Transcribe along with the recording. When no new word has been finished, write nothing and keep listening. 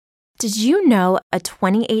Did you know a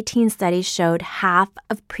 2018 study showed half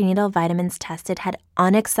of prenatal vitamins tested had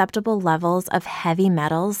unacceptable levels of heavy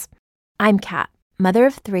metals? I'm Kat, mother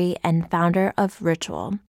of 3 and founder of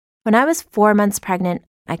Ritual. When I was 4 months pregnant,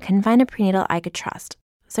 I couldn't find a prenatal I could trust,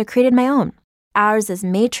 so I created my own. Ours is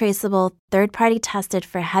made traceable, third-party tested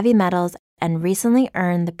for heavy metals, and recently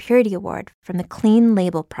earned the Purity Award from the Clean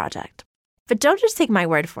Label Project. But don't just take my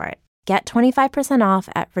word for it. Get 25% off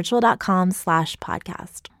at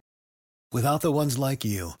ritual.com/podcast. Without the ones like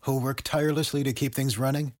you, who work tirelessly to keep things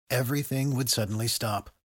running, everything would suddenly stop.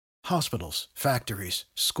 Hospitals, factories,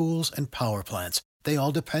 schools, and power plants, they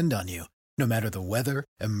all depend on you. No matter the weather,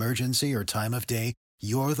 emergency, or time of day,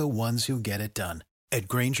 you're the ones who get it done. At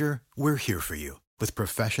Grainger, we're here for you with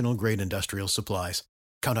professional-grade industrial supplies.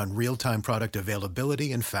 Count on real-time product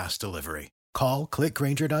availability and fast delivery. Call, click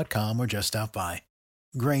Grainger.com, or just stop by.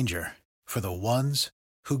 Grainger, for the ones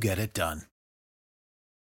who get it done.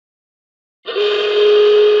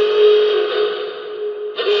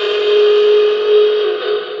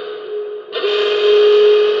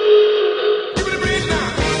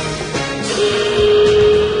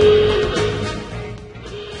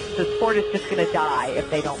 The sport is just going to die if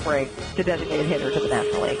they don't bring the designated hitter to the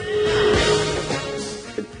National League.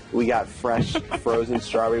 We got fresh frozen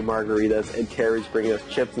strawberry margaritas, and Terry's bringing us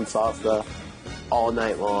chips and salsa all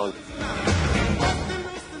night long.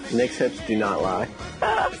 Nick's hips do not lie.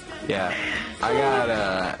 Yeah, I got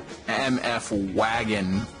a MF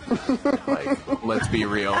wagon. Like, let's be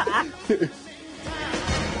real. The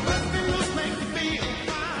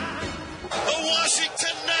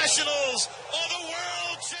Washington Nationals are the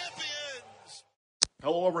world champions.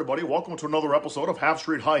 Hello, everybody. Welcome to another episode of Half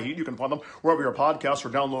Street High Heat. You can find them wherever your podcasts are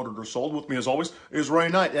downloaded or sold. With me, as always, is Ray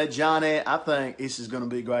Knight. Johnny, I think this is going to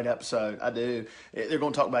be a great episode. I do. They're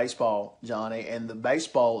going to talk baseball, Johnny, and the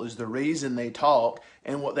baseball is the reason they talk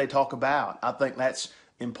and what they talk about. I think that's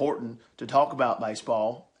important to talk about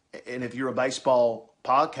baseball. And if you're a baseball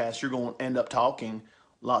podcast, you're going to end up talking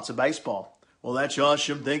lots of baseball. Well, that's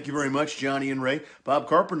awesome. Thank you very much, Johnny and Ray. Bob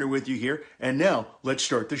Carpenter with you here. And now, let's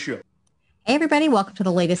start the show. Hey, everybody. Welcome to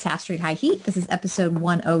the latest Half Street High Heat. This is episode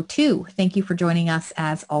 102. Thank you for joining us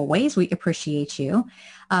as always. We appreciate you.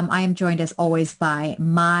 I am joined as always by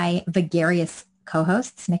my vagarious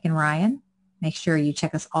co-hosts, Nick and Ryan. Make sure you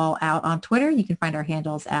check us all out on Twitter. You can find our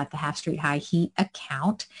handles at the Half Street High Heat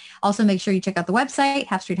account. Also, make sure you check out the website,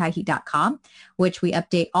 halfstreethighheat.com, which we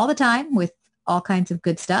update all the time with all kinds of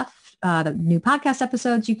good stuff. The new podcast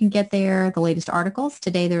episodes you can get there, the latest articles.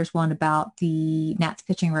 Today there's one about the Nats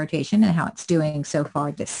pitching rotation and how it's doing so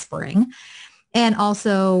far this spring. And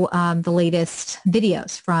also the latest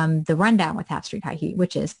videos from the Rundown with Half Street High Heat,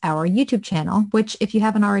 which is our YouTube channel, which if you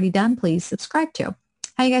haven't already done, please subscribe to.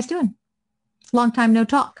 How you guys doing? It's a long time no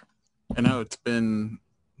talk. I know, it's been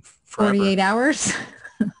forever. 48 hours.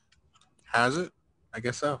 Has it? I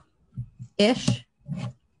guess so. Ish.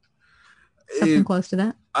 Something close to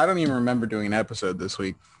that. I don't even remember doing an episode this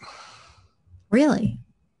week. Really?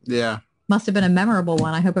 Yeah. Must have been a memorable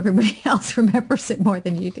one. I hope everybody else remembers it more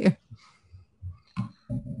than you do.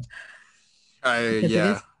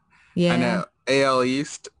 Yeah. Yeah. I know. AL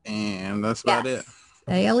East, and that's about it.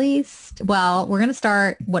 AL East. Well, we're going to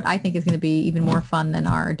start what I think is going to be even more fun than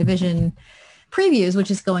our division previews, which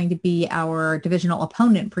is going to be our divisional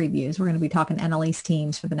opponent previews. We're going to be talking NL East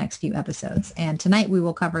teams for the next few episodes. And tonight we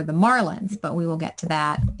will cover the Marlins, but we will get to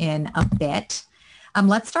that in a bit.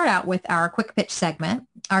 Let's start out with our quick pitch segment.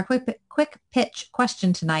 Our quick pitch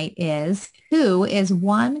question tonight is, who is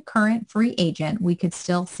one current free agent we could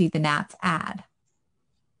still see the Nats add?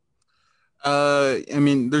 I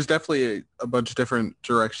mean, there's definitely a bunch of different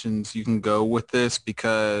directions you can go with this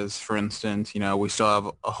because, for instance, we still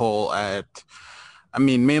have a hole at,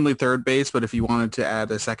 mainly third base, but if you wanted to add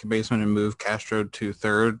a second baseman and move Castro to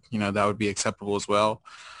third, that would be acceptable as well.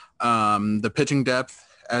 The pitching depth,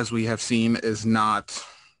 as we have seen, is not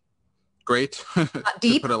great, not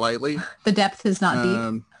deep. To put it lightly. The depth is not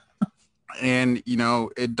deep. And,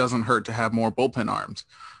 it doesn't hurt to have more bullpen arms,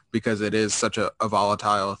 because it is such a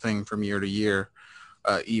volatile thing from year to year.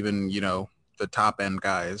 Even, the top end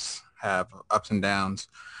guys have ups and downs.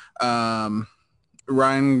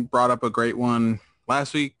 Ryan brought up a great one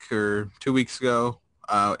last week or 2 weeks ago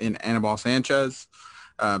in Anibal Sanchez.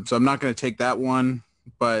 So I'm not going to take that one,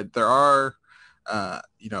 but there are, a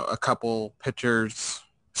couple pitchers,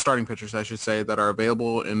 starting pitchers, I should say, that are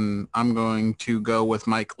available. And I'm going to go with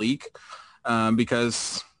Mike Leake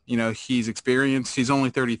because he's experienced. He's only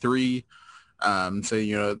 33. So,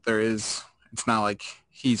 it's not like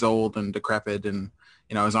he's old and decrepit and,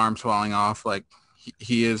 his arm's falling off. Like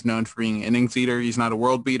he is known for being an innings eater. He's not a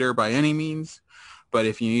world beater by any means, But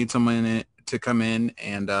if you need someone to come in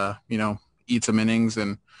and, eat some innings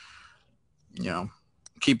and,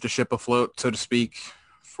 keep the ship afloat, so to speak,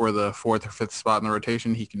 for the 4th or 5th spot in the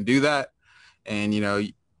rotation, he can do that. And,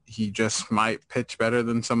 he just might pitch better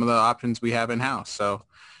than some of the options we have in-house. So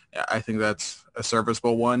I think that's a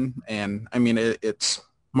serviceable one. And, I mean, it's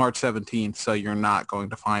March 17th, so you're not going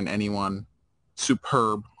to find anyone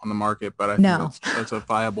superb on the market, but I think that's a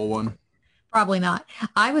viable one. Probably not.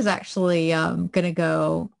 I was actually going to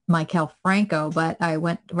go Maikel Franco, but I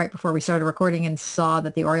went right before we started recording and saw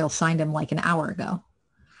that the Orioles signed him like an hour ago.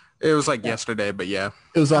 It was yesterday, but yeah.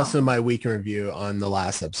 It was also my week in review on the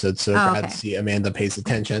last episode, so glad to see Amanda pays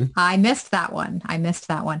attention. I missed that one.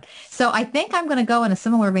 So I think I'm going to go in a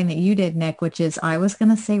similar vein that you did, Nick, which is I was going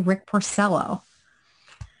to say Rick Porcello.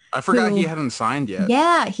 I forgot he hadn't signed yet.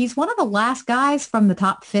 Yeah, he's one of the last guys from the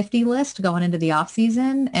top 50 list going into the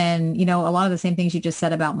offseason. And, a lot of the same things you just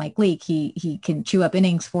said about Mike Leake. He can chew up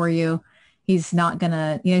innings for you. He's not going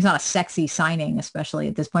to, he's not a sexy signing, especially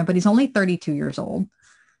at this point, but he's only 32 years old.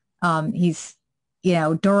 He's,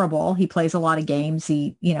 durable. He plays a lot of games.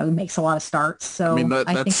 He, makes a lot of starts. So I mean, I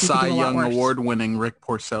that's think Cy Young award-winning Rick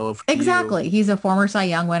Porcello. Exactly. He's a former Cy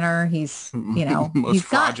Young winner. He's, most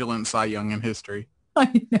fraudulent Cy Young in history.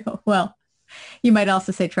 I know. Well, you might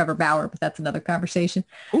also say Trevor Bauer, but that's another conversation.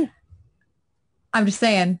 Ooh. I'm just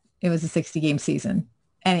saying it was a 60-game season.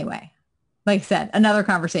 Anyway, like I said, another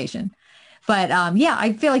conversation. But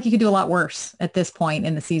I feel like you could do a lot worse at this point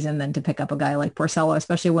in the season than to pick up a guy like Porcello,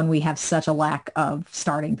 especially when we have such a lack of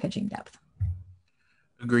starting pitching depth.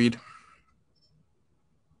 Agreed.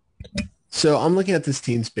 So I'm looking at this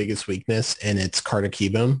team's biggest weakness, and it's Carter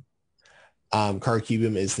Kieboom. Carter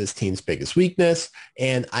Kieboom is this team's biggest weakness,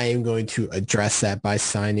 and I am going to address that by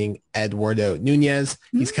signing Eduardo Nunez.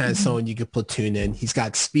 He's kind of someone you could platoon in. He's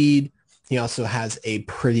got speed. He also has a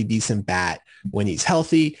pretty decent bat when he's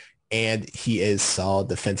healthy, and he is solid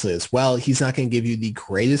defensively as well. He's not going to give you the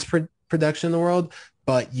greatest production in the world,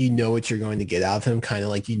 but you know what you're going to get out of him, kind of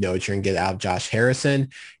like you know what you're going to get out of Josh Harrison,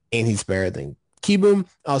 and he's better than Kieboom.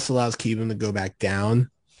 Also allows Kieboom to go back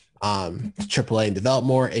down to AAA and develop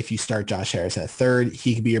more. If you start Josh Harris at third,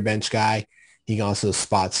 he could be your bench guy. He can also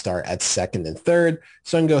spot start at second and third.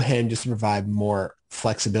 So I can go ahead and just provide more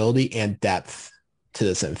flexibility and depth to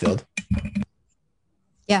this infield.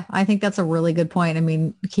 Yeah, I think that's a really good point. I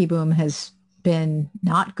mean, Kieboom has been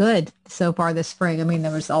not good so far this spring. I mean,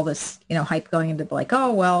 there was all this, hype going into like,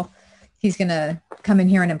 oh, well, he's going to come in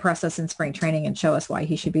here and impress us in spring training and show us why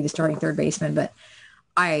he should be the starting third baseman. But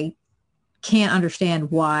I can't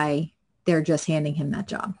understand why they're just handing him that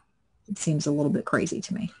job. It seems a little bit crazy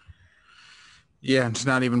to me. Yeah, and to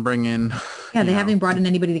not even bring in. Yeah, they haven't even brought in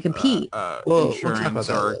anybody to compete. We'll insurance talk about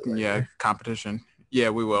that or later. competition.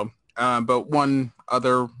 Yeah, we will. But one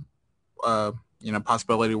other,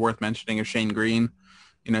 possibility worth mentioning is Shane Green.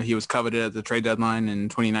 He was coveted at the trade deadline in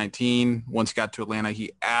 2019. Once he got to Atlanta,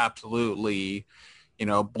 he absolutely,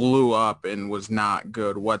 blew up and was not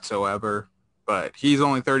good whatsoever. But he's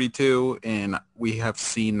only 32, and we have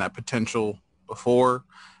seen that potential before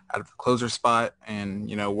out of the closer spot. And,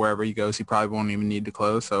 wherever he goes, he probably won't even need to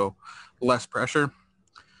close, so less pressure.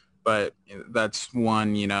 But that's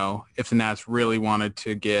one, if the Nats really wanted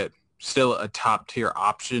to get still a top-tier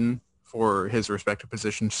option for his respective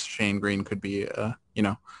positions, Shane Green could be a,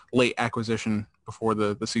 late acquisition before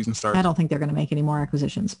the season starts. I don't think they're going to make any more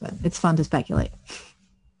acquisitions, but it's fun to speculate.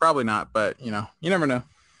 Probably not, but, you never know.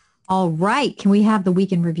 All right. Can we have the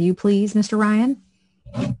week in review, please, Mr. Ryan?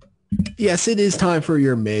 Yes, it is time for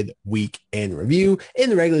your mid-week in review. And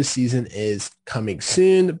the regular season is coming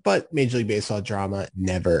soon, but Major League Baseball drama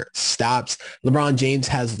never stops. LeBron James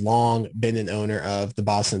has long been an owner of the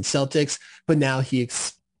Boston Celtics, but now he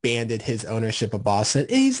expanded his ownership of Boston,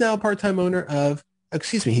 and he's now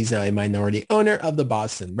he's now a minority owner of the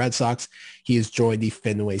Boston Red Sox. He has joined the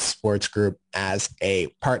Fenway Sports Group as a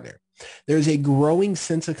partner. There's a growing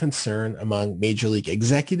sense of concern among Major League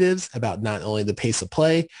executives about not only the pace of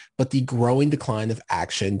play, but the growing decline of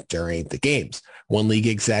action during the games. One league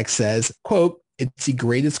exec says, quote, "It's the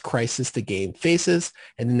greatest crisis the game faces,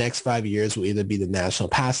 and the next 5 years will either be the national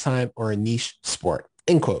pastime or a niche sport."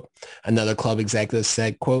 End quote. Another club executive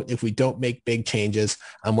said, quote, "If we don't make big changes,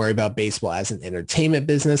 I'm worried about baseball as an entertainment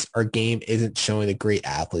business. Our game isn't showing the great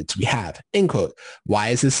athletes we have." End quote. Why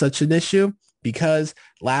is this such an issue? Because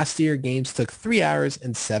last year games took 3 hours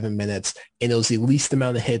and 7 minutes, and it was the least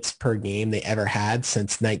amount of hits per game they ever had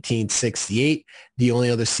since 1968. The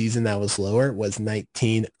only other season that was lower was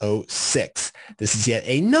 1906. This is yet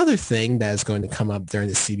another thing that is going to come up during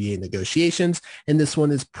the CBA negotiations, and this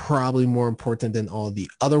one is probably more important than all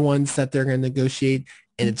the other ones that they're going to negotiate,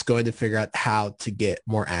 and it's going to figure out how to get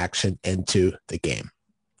more action into the game.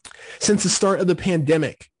 Since the start of the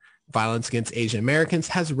pandemic, violence against Asian Americans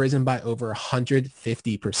has risen by over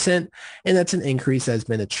 150%, and that's an increase that has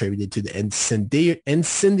been attributed to the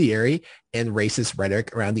incendiary and racist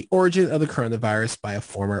rhetoric around the origin of the coronavirus by a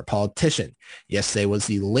former politician. Yesterday was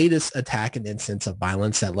the latest attack and instance of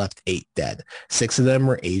violence that left 8 dead. 6 of them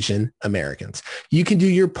were Asian Americans. You can do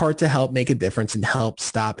your part to help make a difference and help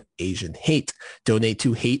stop Asian hate. Donate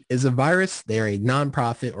to Hate is a Virus. They are a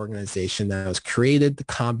nonprofit organization that was created to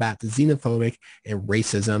combat the xenophobic and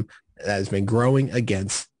racism that has been growing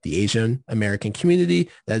against the Asian American community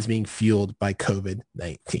that is being fueled by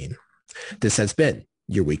COVID-19. This has been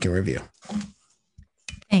your Week in Review.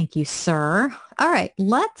 Thank you, sir. All right,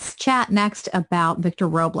 let's chat next about Victor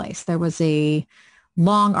Robles. There was a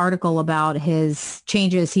long article about his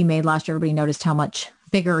changes he made last year. Everybody noticed how much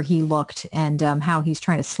bigger he looked and how he's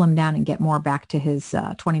trying to slim down and get more back to his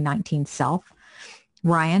 2019 self.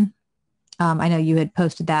 Ryan, I know you had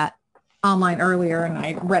posted that online earlier and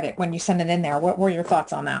I read it when you sent it in there. What were your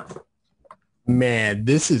thoughts on that? Man,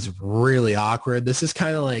 this is really awkward. This is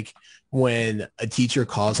kind of like when a teacher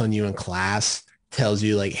calls on you in class, tells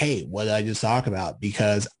you like, hey, what did I just talk about?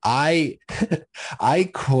 Because I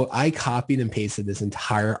copied and pasted this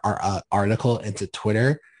entire article into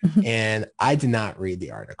Twitter and I did not read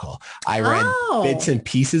the article. I read bits and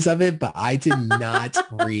pieces of it, but I did not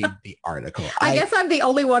read the article. I guess I'm the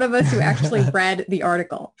only one of us who actually read the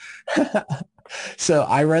article. So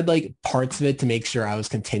I read like parts of it to make sure I was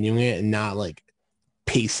continuing it and not like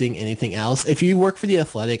pasting anything else. If you work for The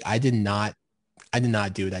Athletic, I did not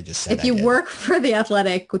do what I just said. If you work for The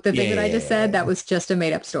Athletic, with the thing that I just said, that was just a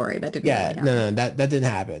made up story. That didn't really happen. No, that didn't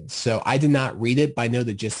happen. So I did not read it, but I know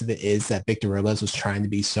the gist of it is that Victor Robles was trying to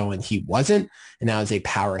be so and he wasn't, and now is a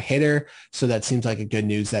power hitter. So that seems like a good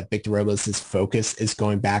news that Victor Robles' focus is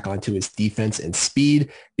going back onto his defense and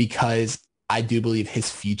speed, because I do believe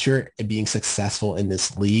his future in being successful in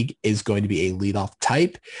this league is going to be a leadoff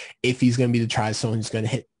type. If he's going to be to try someone who's going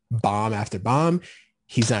to hit bomb after bomb,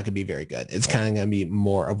 he's not going to be very good. It's kind of going to be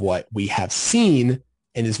more of what we have seen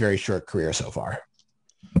in his very short career so far.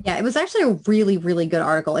 Yeah, it was actually a really, really good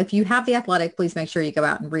article. If you have The Athletic, please make sure you go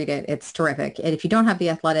out and read it. It's terrific. And if you don't have The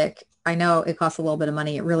Athletic, I know it costs a little bit of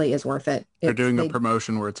money. It really is worth it. They're doing a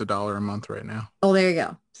promotion where it's $1 a month right now. Oh, there you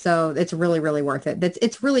go. So it's really, really worth it.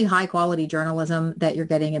 It's really high quality journalism that you're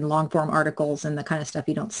getting in long form articles and the kind of stuff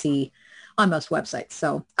you don't see on most websites.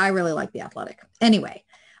 So I really like The Athletic. Anyway,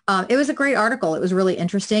 it was a great article. It was really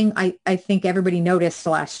interesting. I think everybody noticed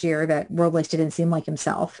last year that Robles didn't seem like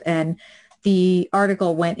himself. And the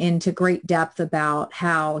article went into great depth about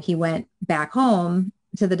how he went back home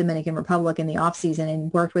to the Dominican Republic in the offseason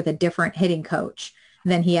and worked with a different hitting coach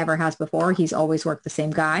than he ever has before. He's always worked the same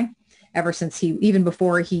guy ever since even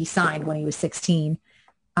before he signed when he was 16.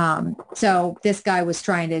 So this guy was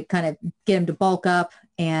trying to kind of get him to bulk up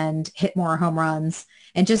and hit more home runs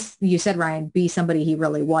and just, you said, Ryan, be somebody he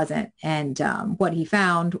really wasn't. And what he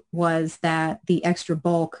found was that the extra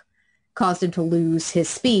bulk caused him to lose his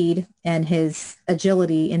speed and his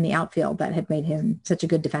agility in the outfield that had made him such a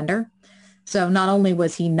good defender. So not only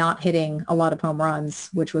was he not hitting a lot of home runs,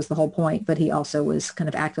 which was the whole point, but he also was kind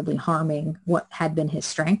of actively harming what had been his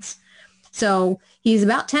strengths. So he's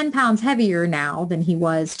about 10 pounds heavier now than he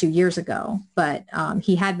was 2 years ago, but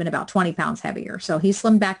he had been about 20 pounds heavier. So he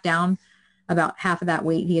slimmed back down about half of that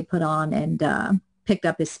weight he had put on and picked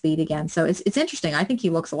up his speed again. So it's interesting. I think he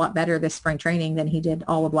looks a lot better this spring training than he did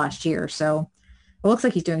all of last year. So it looks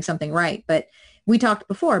like he's doing something right. But we talked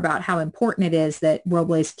before about how important it is that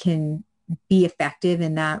Robles can be effective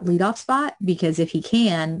in that leadoff spot, because if he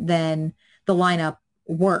can, then the lineup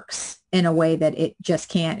works in a way that it just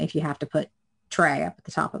can't if you have to put Trey up at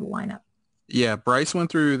the top of the lineup. Yeah, Bryce went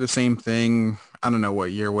through the same thing. I don't know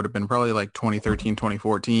what year, would have been probably like 2013,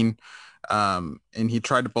 2014. And he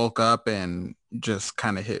tried to bulk up and just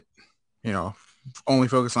kind of hit, only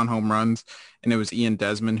focus on home runs. And it was Ian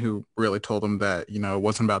Desmond who really told him that, it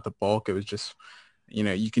wasn't about the bulk. It was just,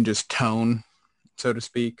 you can just tone, so to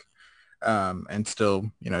speak, and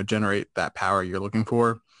still, generate that power you're looking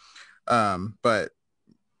for. But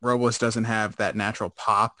Robles doesn't have that natural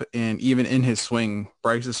pop. And even in his swing,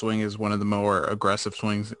 Bryce's swing is one of the more aggressive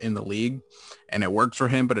swings in the league. And it works for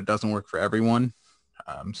him, but it doesn't work for everyone.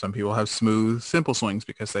 Some people have smooth, simple swings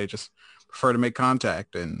because they just prefer to make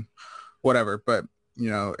contact and whatever. But,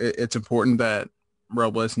 it's important that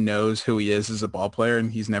Robles knows who he is as a ball player,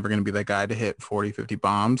 and he's never going to be that guy to hit 40, 50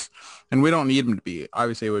 bombs. And we don't need him to be.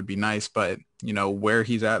 Obviously, it would be nice, but, where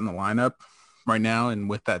he's at in the lineup right now and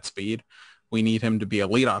with that speed, we need him to be a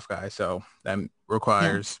leadoff guy. So that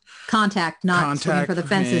requires contact, not swinging for the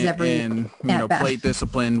fences and plate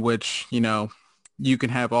discipline, which, you can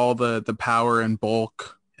have all the power and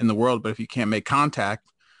bulk in the world, but if you can't make contact,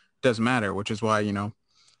 it doesn't matter, which is why,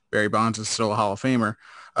 Barry Bonds is still a Hall of Famer.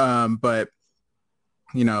 But,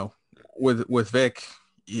 with Vic,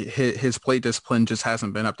 his plate discipline just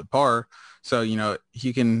hasn't been up to par. So,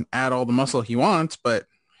 he can add all the muscle he wants, but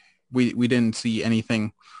we didn't see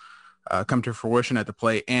anything come to fruition at the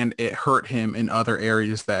plate, and it hurt him in other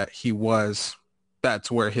areas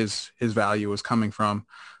that's where his value was coming from,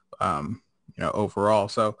 overall.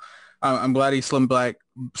 So I'm glad he slim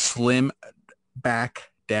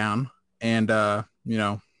back down and,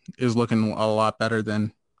 is looking a lot better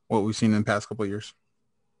than what we've seen in the past couple of years.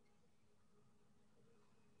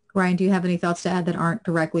 Ryan, do you have any thoughts to add that aren't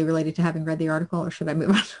directly related to having read the article, or should I move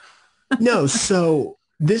on? No. So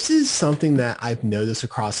this is something that I've noticed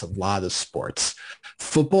across a lot of sports.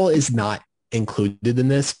 Football is not included in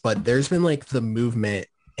this, but there's been like the movement,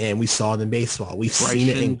 and we saw it in baseball. We've seen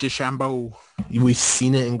it in DeChambeau. We've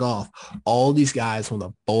seen it in golf. All these guys want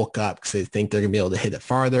to bulk up because they think they're going to be able to hit it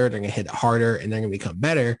farther, they're going to hit it harder, and they're going to become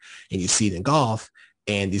better. And you see it in golf.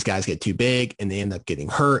 And these guys get too big and they end up getting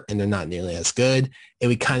hurt and they're not nearly as good. And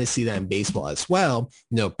we kind of see that in baseball as well.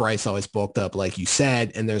 Bryce always bulked up, like you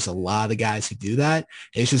said, and there's a lot of guys who do that.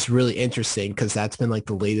 And it's just really interesting because that's been like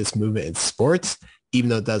the latest movement in sports, even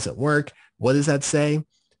though it doesn't work. What does that say?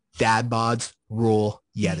 Dad bods rule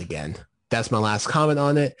yet again. That's my last comment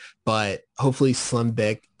on it, but hopefully Slim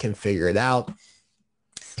Vic can figure it out.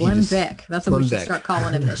 Slim Vic. That's what we should start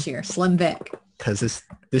calling him this year. Slim Vic. Because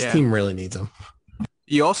this team really needs him.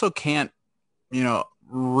 You also can't,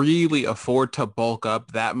 really afford to bulk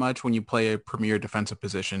up that much when you play a premier defensive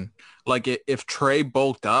position. Like if Trey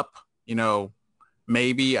bulked up,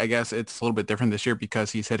 maybe, I guess it's a little bit different this year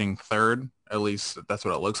because he's hitting third. At least that's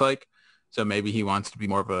what it looks like. So maybe he wants to be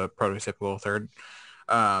more of a prototypical third,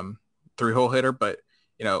 three-hole hitter. But,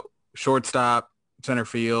 shortstop, center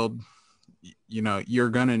field, you're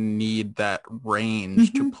going to need that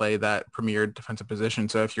range to play that premier defensive position.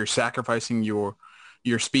 So if you're sacrificing your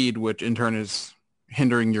speed, which in turn is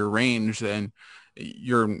hindering your range, then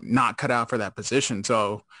you're not cut out for that position.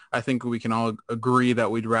 So I think we can all agree that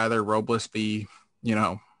we'd rather Robles be,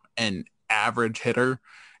 an average hitter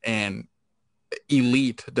and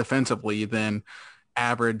elite defensively than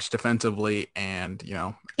average defensively and,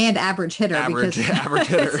 and average hitter. Average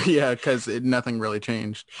hitter. Yeah, because nothing really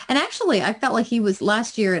changed. And actually, I felt like he was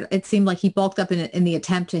last year. It seemed like he bulked up in the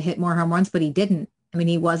attempt to hit more home runs, but he didn't. I mean,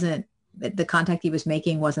 he wasn't. The contact he was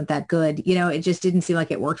making wasn't that good. It just didn't seem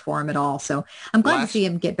like it worked for him at all. So I'm glad to see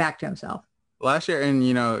him get back to himself. Last year, and,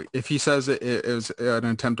 if he says it was an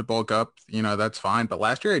attempt to bulk up, that's fine. But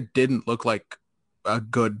last year, it didn't look like a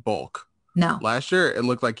good bulk. No. Last year, it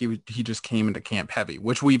looked like he just came into camp heavy,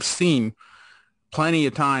 which we've seen plenty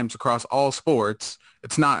of times across all sports.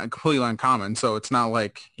 It's not completely uncommon. So it's not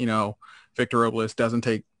like, Victor Robles doesn't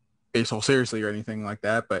take baseball seriously or anything like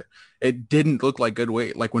that, but it didn't look like good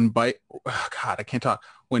weight. Like when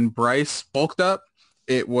When Bryce bulked up,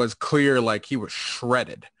 it was clear like he was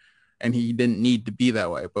shredded and he didn't need to be that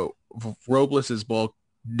way. But Robles's bulk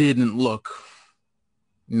didn't look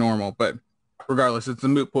normal. But regardless, it's a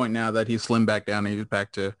moot point now that he's slimmed back down and he's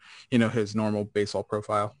back to, his normal baseball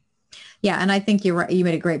profile. Yeah, and I think you're right. You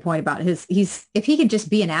made a great point about if he could just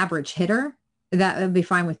be an average hitter, that would be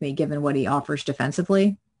fine with me given what he offers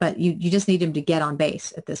defensively. But you just need him to get on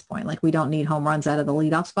base at this point. Like, we don't need home runs out of the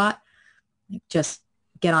leadoff spot. Just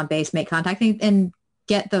get on base, make contact, and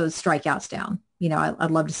get those strikeouts down. I'd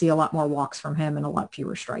love to see a lot more walks from him and a lot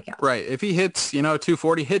fewer strikeouts. Right. If he hits,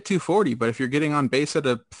 240, hit 240. But if you're getting on base at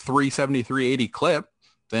a 370, 380 clip,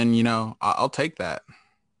 then, I'll take that.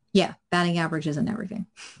 Yeah. Batting average isn't everything.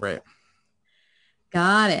 Right.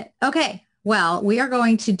 Got it. Okay. Well, we are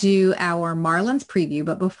going to do our Marlins preview,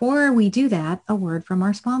 but before we do that, a word from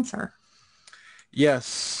our sponsor.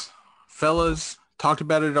 Yes. Fellas, talked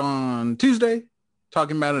about it on Tuesday,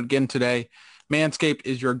 talking about it again today. Manscaped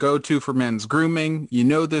is your go-to for men's grooming. You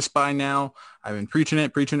know this by now. I've been preaching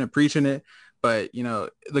it. But,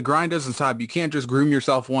 the grind doesn't stop. You can't just groom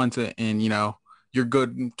yourself once and you're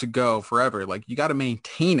good to go forever. Like, you got to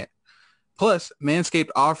maintain it. Plus, Manscaped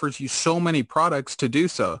offers you so many products to do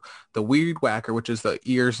so. The Weed Whacker, which is the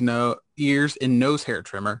ears and nose hair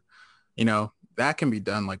trimmer, that can be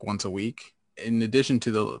done like once a week. In addition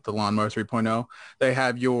to the Lawnmower 3.0, they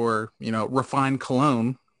have your, refined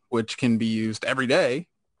cologne, which can be used every day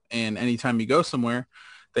and anytime you go somewhere.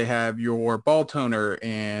 They have your ball toner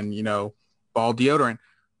and, ball deodorant.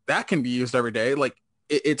 That can be used every day. Like,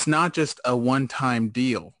 it's not just a one-time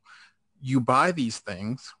deal. you buy these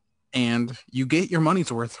things and you get your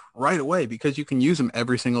money's worth right away because you can use them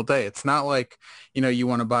every single day. It's not like, you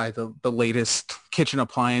want to buy the latest kitchen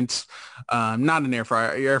appliance, not an air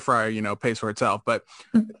fryer. Your air fryer, pays for itself. But,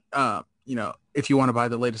 if you want to buy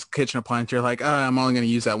the latest kitchen appliance, you're like, I'm only going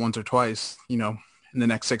to use that once or twice, in the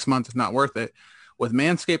next 6 months. It's not worth it. With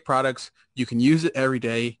Manscaped products, you can use it every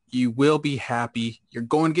day. You will be happy. You're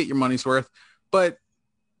going to get your money's worth. But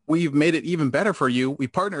we've made it even better for you. We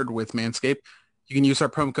partnered with Manscaped. You can use our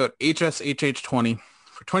promo code HSHH20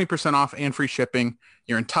 for 20% off and free shipping,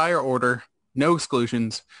 your entire order, no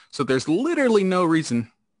exclusions. So there's literally no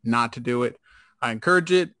reason not to do it. I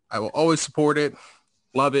encourage it. I will always support it.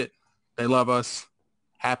 Love it. They love us.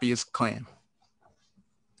 Happy as clam.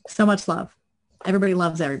 So much love. Everybody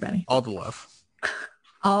loves everybody. All the love.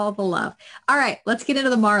 All the love. All right, let's get into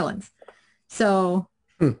the Marlins. So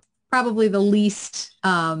probably the least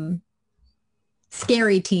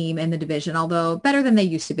scary team in the division, although better than they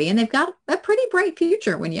used to be. And they've got a pretty bright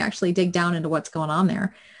future when you actually dig down into what's going on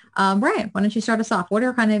there. Brian, why don't you start us off? What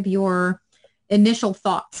are kind of your initial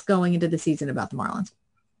thoughts going into the season about the Marlins?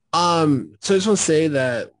 So I just want to say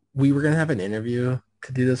that we were going to have an interview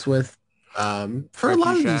to do this with for a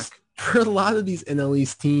lot of these NL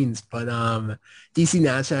East teams, but DC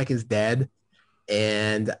Natchak is dead,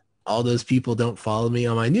 and all those people don't follow me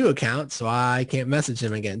on my new account, so I can't message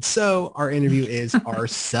him again. So our interview is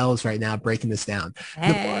ourselves right now, breaking this down.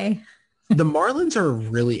 Hey. The Marlins are a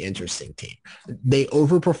really interesting team. They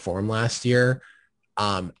overperformed last year.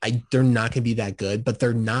 They're not going to be that good, but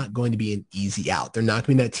they're not going to be an easy out. They're not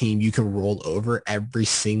going to be that team you can roll over every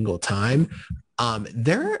single time.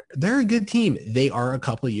 They're a good team. They are a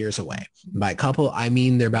couple of years away. By a couple, I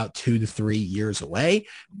mean they're about 2 to 3 years away,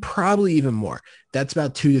 probably even more. That's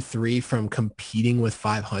about 2 to 3 from competing with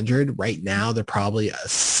 500. Right now, they're probably a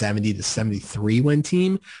 70 to 73 win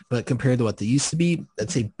team, but compared to what they used to be,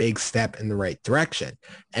 that's a big step in the right direction.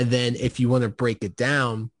 And then if you want to break it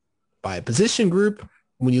down by a position group,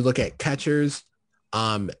 when you look at catchers,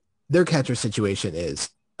 their catcher situation is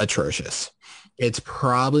atrocious. It's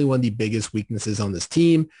probably one of the biggest weaknesses on this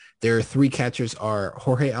team. Their 3 catchers are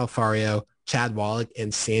Jorge Alfaro, Chad Wallach,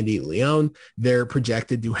 and Sandy Leon. They're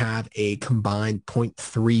projected to have a combined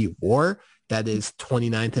 .3 WAR. That is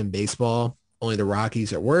 29th in baseball. Only the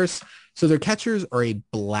Rockies are worse. So their catchers are a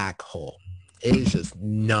black hole. It is just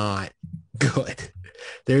not good.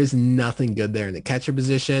 There's nothing good there in the catcher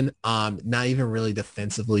position. Not even really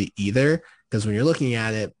defensively either, because when you're looking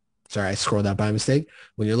at it, sorry, I scrolled out by mistake.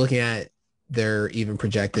 When you're looking at it, they're even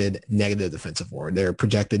projected negative defensive WAR. They're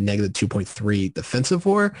projected negative 2.3 defensive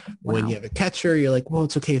WAR. Wow. When you have a catcher, you're like, well,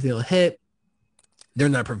 it's okay if they don't hit. They're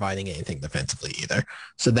not providing anything defensively either.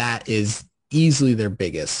 So that is easily their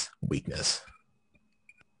biggest weakness.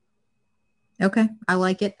 Okay, I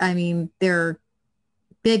like it. I mean,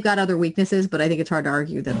 they've got other weaknesses, but I think it's hard to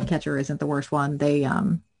argue that the catcher isn't the worst one. They've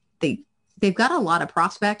got a lot of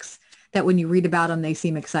prospects that when you read about them, they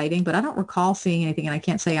seem exciting, but I don't recall seeing anything, and I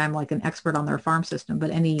can't say I'm like an expert on their farm system,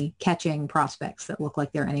 but any catching prospects that look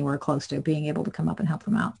like they're anywhere close to being able to come up and help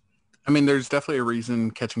them out. I mean, there's definitely a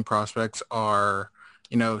reason catching prospects are,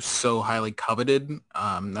 so highly coveted.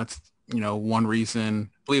 That's, one reason.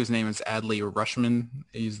 I believe his name is Adley Rutschman.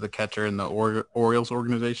 He's the catcher in the Orioles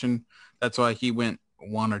organization. That's why he went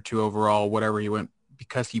 1 or 2 overall, whatever he went,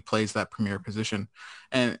 because he plays that premier position.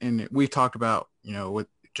 And we've talked about, with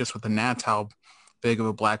the Nats, how big of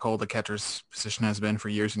a black hole the catcher's position has been for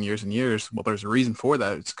years and years and years. Well, there's a reason for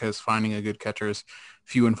that. It's because finding a good catcher is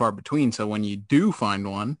few and far between. So when you do find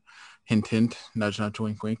one, hint, hint, nudge, nudge,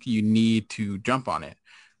 wink, wink, you need to jump on it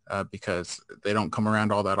because they don't come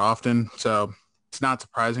around all that often. So it's not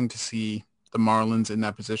surprising to see the Marlins in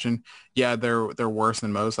that position. Yeah, they're worse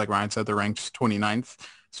than most. Like Ryan said, they're ranked 29th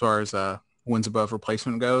as far as wins above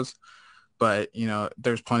replacement goes. But,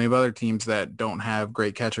 there's plenty of other teams that don't have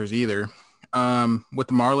great catchers either. With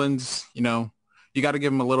the Marlins, you got to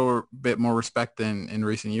give them a little bit more respect than in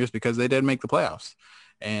recent years because they did make the playoffs.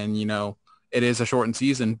 And, it is a shortened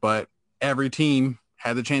season, but every team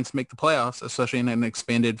had the chance to make the playoffs, especially in an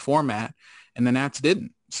expanded format, and the Nats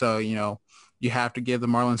didn't. So, you have to give the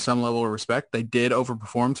Marlins some level of respect. They did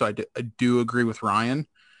overperform, so I do agree with Ryan.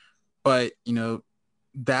 But,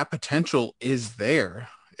 that potential is there.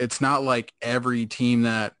 It's not like every team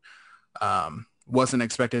that wasn't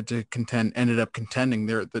expected to contend ended up contending.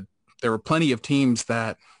 There were plenty of teams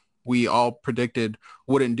that we all predicted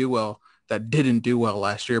wouldn't do well that didn't do well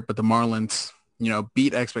last year, but the Marlins,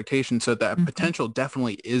 beat expectations. So that potential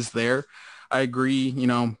definitely is there. I agree,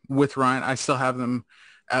 with Ryan. I still have them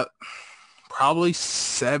at probably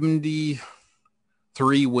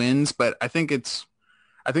 73 wins, but I think it's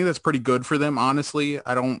I think that's pretty good for them, honestly.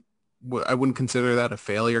 I wouldn't consider that a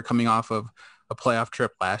failure coming off of a playoff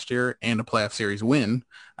trip last year and a playoff series win,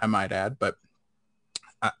 I might add. But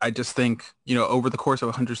I just think, over the course of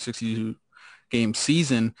a 162 game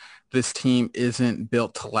season, this team isn't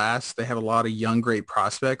built to last. They have a lot of young, great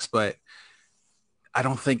prospects, but I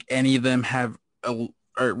don't think any of them have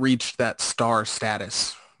reached that star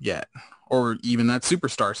status yet, or even that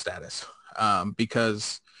superstar status,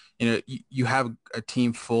 because you have a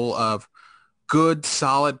team full of good,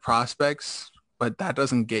 solid prospects, but that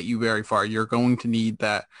doesn't get you very far. You're going to need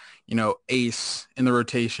that, ace in the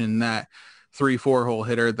rotation, that 3-4 hole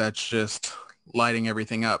hitter that's just lighting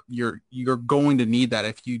everything up. You're going to need that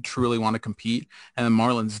if you truly want to compete, and the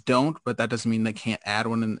Marlins don't, but that doesn't mean they can't add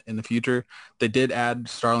one in the future. They did add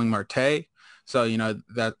Starling Marte, so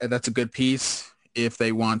that's a good piece. If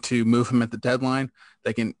they want to move him at the deadline,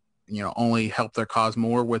 they can only help their cause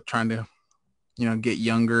more with trying to get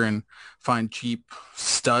younger and find cheap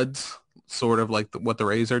studs, sort of like what the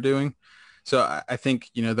Rays are doing. So I think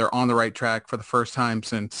they're on the right track for the first time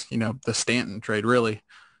since the Stanton trade, really,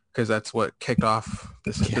 because that's what kicked off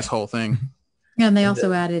this whole thing. Yeah, and they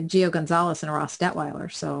also added Gio Gonzalez and Ross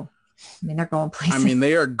Detweiler. So, they're going places.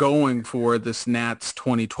 They are going for this Nats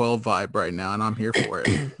 2012 vibe right now, and I'm here for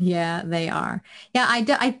it. Yeah, they are. Yeah,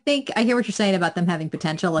 I think I hear what you're saying about them having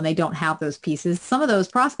potential, and they don't have those pieces. Some of those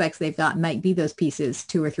prospects they've got might be those pieces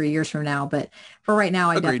 2 or 3 years from now, but for right now,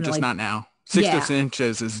 Agreed, just not now. Sixto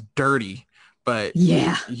Sanchez is dirty, but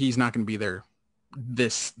he's not going to be there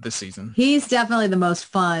this season. He's definitely the most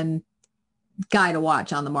fun guy to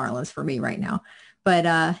watch on the Marlins for me right now. But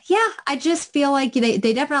I just feel like they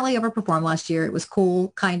definitely overperformed last year. It was cool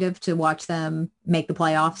kind of to watch them make the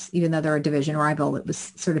playoffs, even though they're a division rival. It was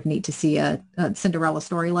sort of neat to see a Cinderella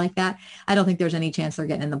story like that. I don't think there's any chance they're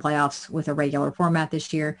getting in the playoffs with a regular format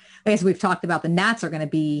this year. As we've talked about, the Nats are going to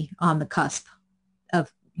be on the cusp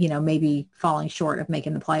of, maybe falling short of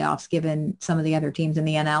making the playoffs given some of the other teams in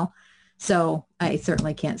the NL. So I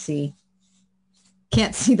certainly can't see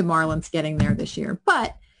the Marlins getting there this year.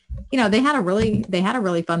 But they had a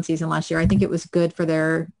really fun season last year. I think it was good for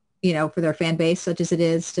their fan base, such as it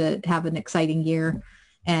is, to have an exciting year,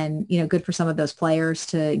 and good for some of those players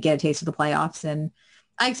to get a taste of the playoffs. And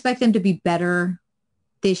I expect them to be better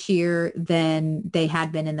this year than they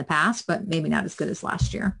had been in the past, but maybe not as good as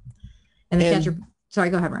last year. And sorry,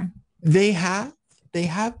 go ahead, Ryan. They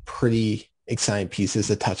have pretty exciting pieces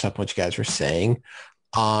to touch up what you guys were saying.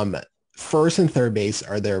 First and third base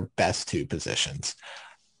are their best 2 positions.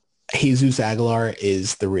 Jesus Aguilar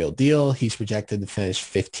is the real deal. He's projected to finish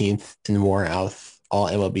 15th in WAR out all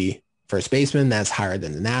MLB first baseman. That's higher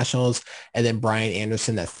than the Nationals. And then Brian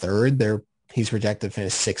Anderson at third. He's projected to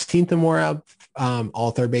finish 16th in WAR out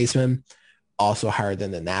all third baseman, also higher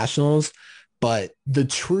than the Nationals. But the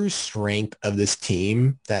true strength of this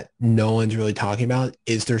team that no one's really talking about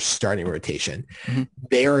is their starting rotation. Mm-hmm.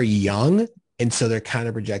 They are young, and so they're kind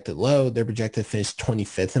of projected low. They're projected to finish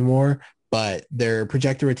 25th in WAR. But their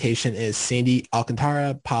projected rotation is Sandy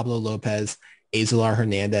Alcantara, Pablo Lopez, Azelar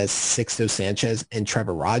Hernandez, Sixto Sanchez, and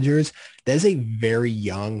Trevor Rogers. That is a very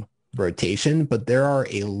young rotation, but there are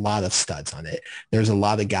a lot of studs on it. There's a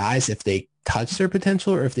lot of guys, if they touch their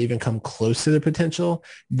potential or if they even come close to their potential,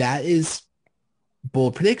 that is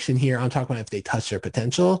bold prediction here. I'm talking about if they touch their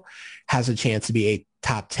potential, has a chance to be a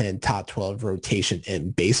top 10, top 12 rotation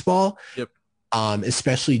in baseball. Yep.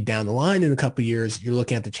 Especially down the line in a couple of years, you're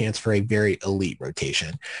looking at the chance for a very elite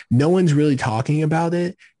rotation. No one's really talking about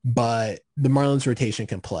it, but the Marlins rotation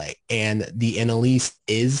can play. And the NL East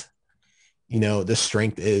is, the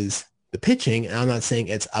strength is the pitching. And I'm not saying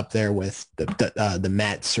it's up there with the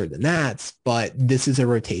Mets or the Nats, but this is a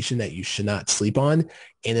rotation that you should not sleep on.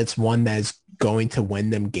 And it's one that's going to win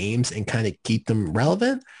them games and kind of keep them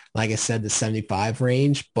relevant. Like I said, the 75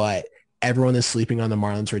 range, but everyone is sleeping on the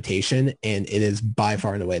Marlins rotation, and it is by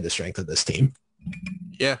far and away the strength of this team.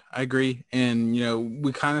 Yeah, I agree. And,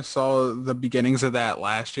 we kind of saw the beginnings of that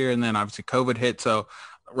last year, and then obviously COVID hit. So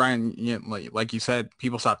Ryan, like you said,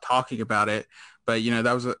 people stopped talking about it, but,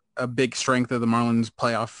 that was a big strength of the Marlins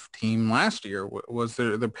playoff team last year was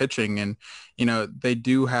their pitching. And, they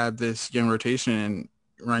do have this young rotation, and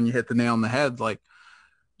Ryan, you hit the nail on the head. Like,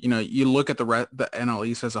 you look at the NL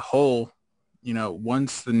East as a whole,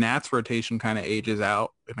 once the Nats rotation kind of ages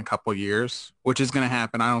out in a couple of years, which is going to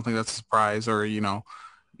happen. I don't think that's a surprise, or,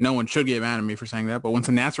 no one should get mad at me for saying that. But once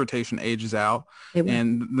the Nats rotation ages out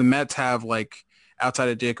and the Mets have, like, outside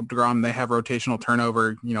of Jacob deGrom, they have rotational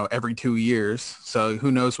turnover, every 2 years. So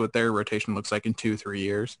who knows what their rotation looks like in 2-3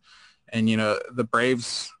 years. And, the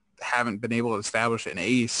Braves haven't been able to establish an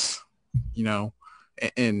ace,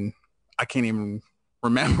 and I can't even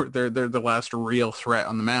remember. They're the last real threat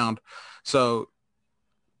on the mound. So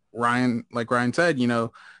Ryan, like Ryan said,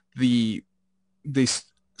 the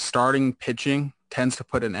starting pitching tends to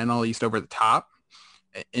put an NL East over the top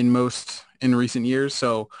in recent years.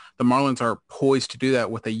 So the Marlins are poised to do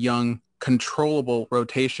that with a young, controllable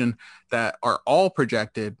rotation that are all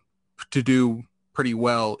projected to do pretty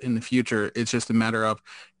well in the future. It's just a matter of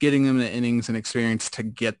getting them the innings and experience to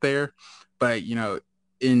get there. But,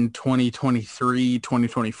 in 2023,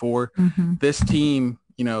 2024, this team,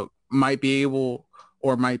 might be able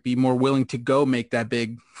or might be more willing to go make that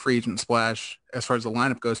big free agent splash as far as the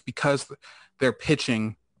lineup goes because their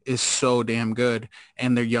pitching is so damn good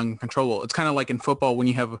and they're young and controllable. It's kind of like in football when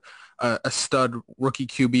you have a stud rookie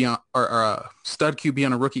QB or a stud QB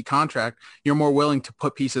on a rookie contract, you're more willing to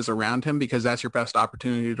put pieces around him because that's your best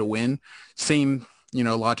opportunity to win. Same,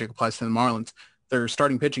 logic applies to the Marlins. Their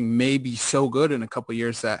starting pitching may be so good in a couple of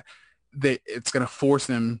years that it's going to force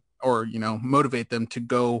them or, motivate them to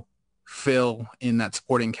go fill in that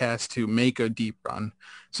supporting cast to make a deep run.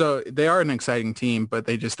 So they are an exciting team, but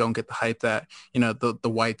they just don't get the hype that, the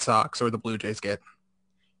White Sox or the Blue Jays get.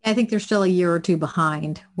 I think they're still a year or two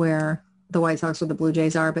behind where the White Sox or the Blue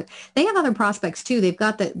Jays are, but they have other prospects too. They've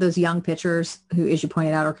got those young pitchers who, as you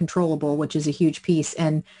pointed out, are controllable, which is a huge piece.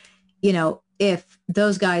 And, if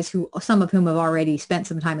those guys some of whom have already spent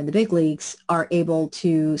some time in the big leagues are able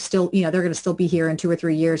to still, they're going to still be here in 2 or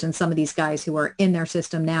 3 years. And some of these guys who are in their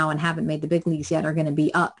system now and haven't made the big leagues yet are going to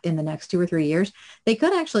be up in the next 2 or 3 years. They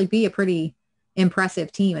could actually be a pretty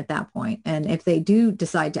impressive team at that point. And if they do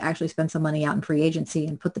decide to actually spend some money out in free agency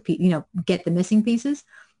and put get the missing pieces,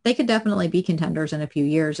 they could definitely be contenders in a few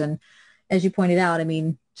years. And as you pointed out,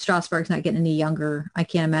 Strasburg's not getting any younger. I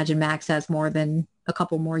can't imagine Max has more than a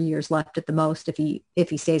couple more years left at the most if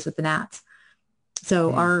he stays with the Nats.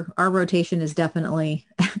 So our rotation is definitely,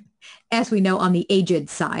 as we know, on the aged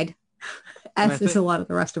side, as is a lot of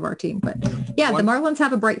the rest of our team. But the Marlins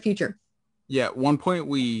have a bright future. Yeah, one point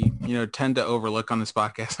we, tend to overlook on this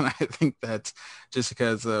podcast, and I think that's just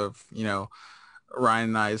because of, Ryan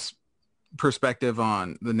and I's perspective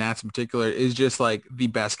on the Nats in particular, is just like the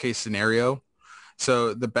best case scenario.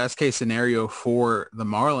 So the best case scenario for the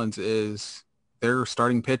Marlins is their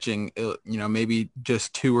starting pitching, maybe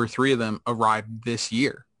just 2 or 3 of them arrive this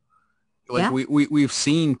year. We've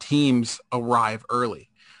seen teams arrive early.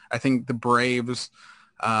 I think the Braves,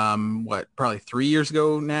 probably 3 years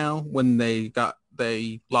ago now, when they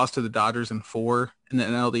lost to the Dodgers in 4 in the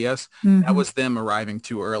NLDS, that was them arriving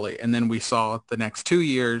too early. And then we saw the next 2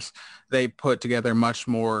 years, they put together much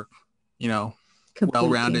more,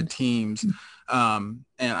 well-rounded teams. And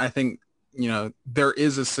I think, there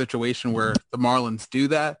is a situation where the Marlins do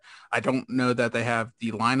that. I don't know that they have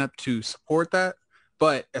the lineup to support that.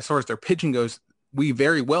 But as far as their pitching goes, we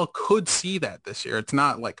very well could see that this year. It's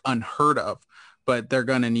not like unheard of, but they're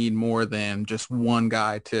going to need more than just one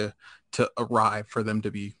guy to arrive for them to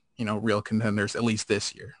be, real contenders, at least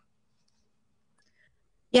this year.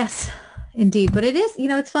 Yes, indeed. But it is,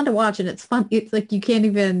 it's fun to watch, and it's fun. It's like you can't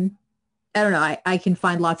even, I don't know. I can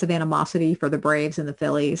find lots of animosity for the Braves and the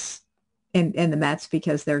Phillies and the Mets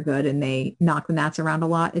because they're good and they knock the Nats around a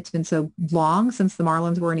lot. It's been so long since the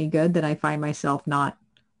Marlins were any good that I find myself not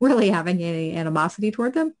really having any animosity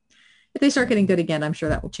toward them. If they start getting good again, I'm sure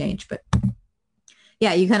that will change. But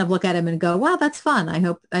yeah, you kind of look at them and go, wow, that's fun. I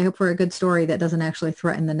hope for a good story that doesn't actually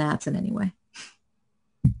threaten the Nats in any way.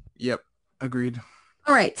 Yep. Agreed.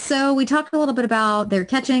 All right. So we talked a little bit about their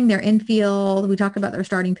catching, their infield. We talked about their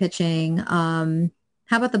starting pitching. How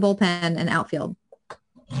about the bullpen and outfield?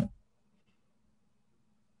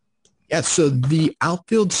 Yeah, so the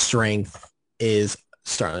outfield strength is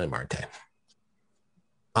Starling Marte.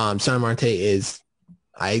 Starling Marte is,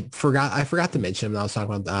 I forgot to mention him when I was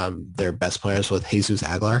talking about their best players with Jesus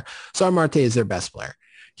Aguilar. Starling Marte is their best player.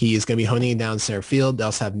 He is going to be honing it down center field. They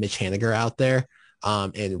also have Mitch Haniger out there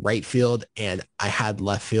in right field, and I had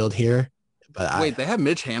left field here. But wait, they have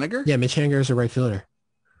Mitch Haniger? Yeah, Mitch Haniger is a right fielder.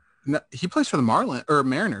 No, he plays for the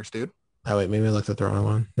Mariners, dude. Oh, wait, maybe I looked at the wrong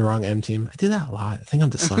one. The wrong M team. I do that a lot. I think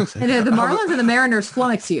I'm dyslexic. I know, the Marlins and the Mariners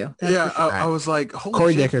flummox you. I was like, holy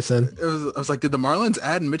Corey shit. Dickerson. I was like, did the Marlins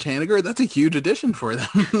add Mitch Haniger? That's a huge addition for them.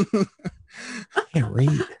 I can't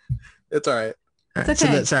read. It's all right. It's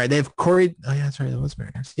okay. So they have Corey. Oh, yeah, that's right. That was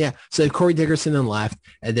Mariners. Yeah. So they have Corey Dickerson in left,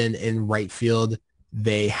 and then in right field,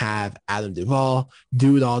 they have Adam Duvall.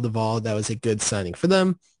 Duvall, that was a good signing for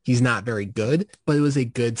them. He's not very good, but it was a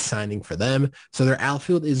good signing for them. So their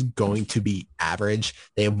outfield is going to be average.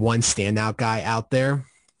 They have one standout guy out there.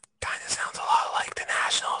 Kind of sounds a lot like the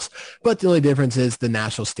Nationals. But the only difference is the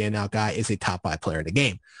National standout guy is a top 5 player in the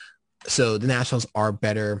game. So the Nationals are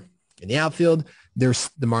better, In the outfield, the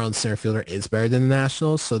Marlins center fielder is better than the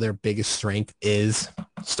Nationals, so their biggest strength is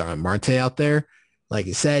Starling Marte out there. Like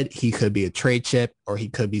I said, he could be a trade chip, or he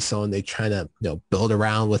could be someone they try to build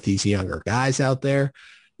around with these younger guys out there.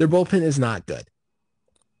 Their bullpen is not good.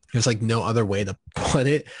 There's like no other way to put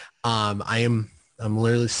it. I'm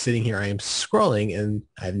literally sitting here. I am scrolling, and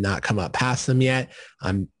I have not come up past them yet.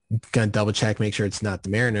 I'm going to double check, make sure it's not the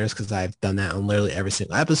Mariners, because I've done that on literally every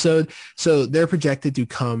single episode. So they're projected to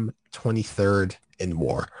come 23rd in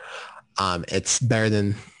WAR. It's better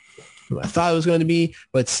than what I thought it was going to be,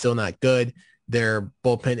 but it's still not good. Their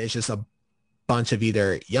bullpen is just a bunch of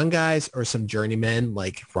either young guys or some journeymen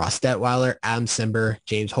like Ross Detweiler, Adam Simber,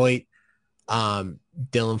 James Hoyt,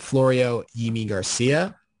 Dylan Florio, Yimi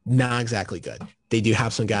Garcia. Not exactly good. They do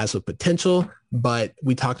have some guys with potential, but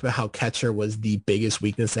we talked about how catcher was the biggest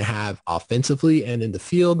weakness they have offensively and in the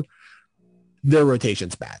field. Their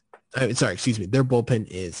rotation's bad. Their bullpen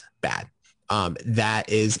is bad. That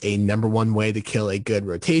is a number one way to kill a good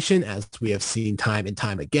rotation, as we have seen time and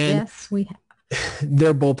time again. Yes, we have.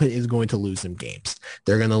 Their bullpen is going to lose them games.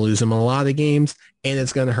 They're going to lose them a lot of games, and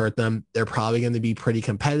it's going to hurt them. They're probably going to be pretty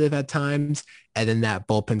competitive at times, and then that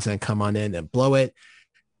bullpen's going to come on in and blow it.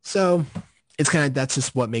 So it's that's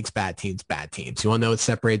just what makes bad teams bad teams. You want to know what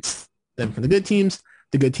separates them from the good teams?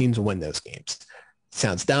 The good teams will win those games.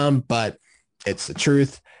 Sounds dumb, but it's the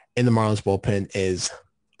truth. And the Marlins bullpen is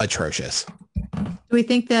atrocious. Do we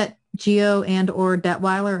think that Gio and or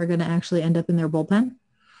Detweiler are going to actually end up in their bullpen?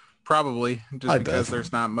 Probably, just because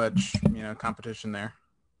there's not much, competition there.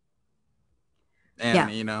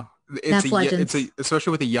 And, it's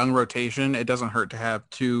especially with a young rotation, it doesn't hurt to have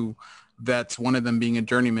two vets, one of them being a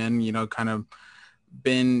journeyman, kind of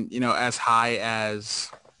been, as high as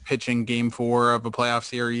pitching game 4 of a playoff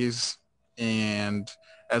series and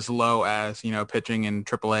as low as, pitching in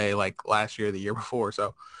AAA like last year, the year before.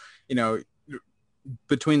 So,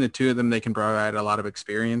 between the two of them, they can provide a lot of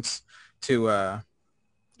experience to,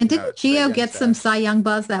 and didn't Gio get some Cy Young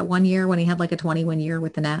buzz that one year when he had like a 20-win year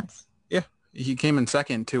with the Nats? Yeah, he came in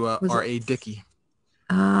second to R.A. Dickey.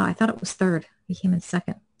 I thought it was third. He came in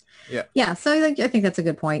second. Yeah. Yeah, so I think that's a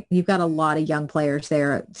good point. You've got a lot of young players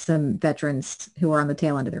there. Some veterans who are on the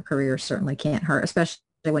tail end of their careers certainly can't hurt, especially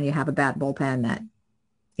when you have a bad bullpen that,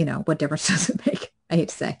 what difference does it make? I hate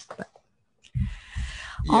to say. But.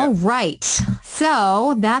 Yeah. All right.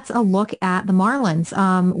 So that's a look at the Marlins.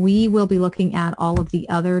 We will be looking at all of the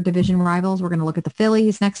other division rivals. We're going to look at the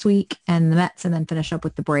Phillies next week and the Mets, and then finish up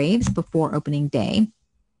with the Braves before opening day.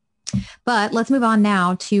 But let's move on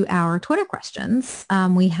now to our Twitter questions.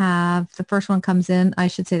 We have the first one comes in, I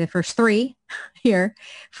should say the first 3 here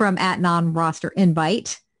from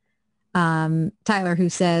 @non-roster-invite. Tyler, who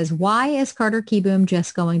says, why is Carter Kieboom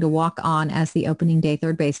just going to walk on as the opening day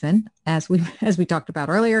third baseman? As we talked about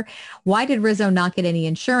earlier, why did Rizzo not get any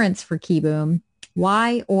insurance for Kieboom?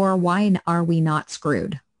 Why are we not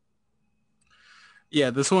screwed? Yeah,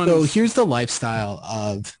 this one. So here's the life cycle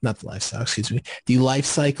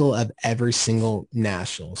of every single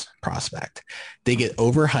Nationals prospect. They get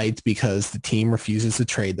overhyped because the team refuses to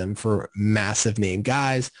trade them for massive name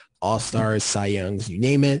guys, all-stars, Cy Youngs, you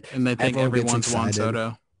name it. And they think everyone's Juan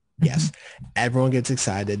Soto. Yes. Everyone gets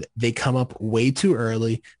excited. They come up way too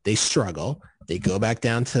early. They struggle. They go back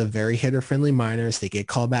down to very hitter-friendly minors. They get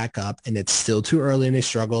called back up, and it's still too early, and they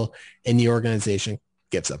struggle, and the organization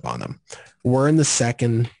gives up on them. We're in the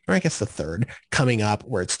second, or I guess the third, coming up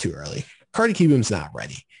where it's too early. Carter Kieboom's not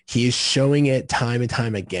ready. He is showing it time and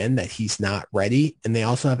time again that he's not ready, and they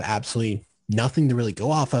also have absolutely nothing to really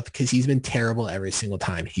go off of because he's been terrible every single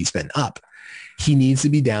time he's been up. He needs to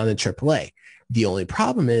be down in AAA. The only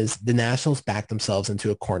problem is the Nationals backed themselves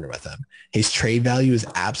into a corner with him. His trade value is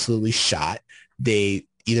absolutely shot. They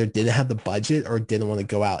either didn't have the budget or didn't want to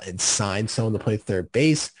go out and sign someone to play third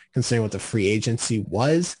base, considering what the free agency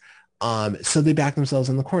was. So they backed themselves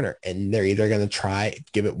in the corner, and they're either going to try,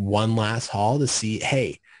 give it one last haul to see,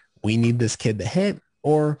 hey, we need this kid to hit,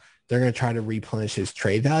 or they're going to try to replenish his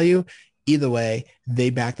trade value. Either way,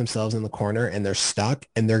 they back themselves in the corner and they're stuck,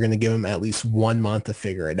 and they're going to give him at least 1 month to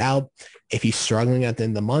figure it out. If he's struggling at the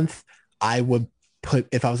end of the month, I would put,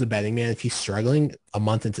 if I was a betting man, if he's struggling a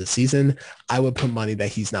month into the season, I would put money that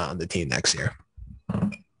he's not on the team next year.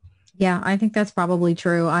 Yeah, I think that's probably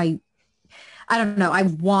true. I don't know. I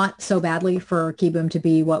want so badly for Kieboom to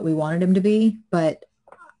be what we wanted him to be, but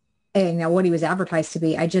what he was advertised to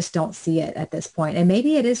be, I just don't see it at this point. And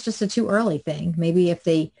maybe it is just a too early thing. Maybe if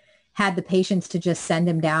they had the patience to just send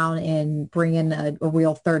him down and bring in a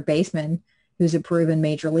real third baseman who's a proven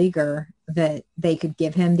major leaguer, that they could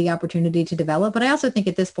give him the opportunity to develop. But I also think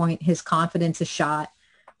at this point, his confidence is shot,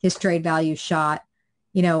 his trade value is shot.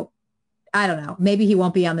 I don't know. Maybe he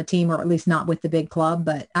won't be on the team, or at least not with the big club,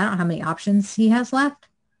 but I don't know how many options he has left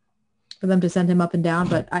for them to send him up and down,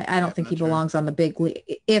 but I don't think he belongs on the big league.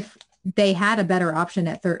 If they had a better option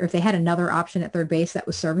at third, if they had another option at third base that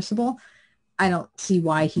was serviceable, I don't see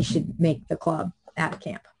why he should make the club out of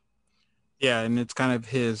camp. Yeah, and it's kind of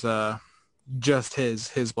his just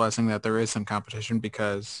his blessing that there is some competition,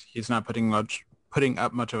 because he's not putting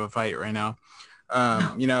up much of a fight right now.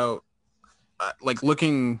 You know, like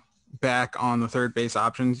looking back on the third base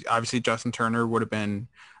options, obviously Justin Turner would have been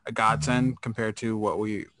a godsend compared to what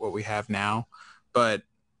we have now. But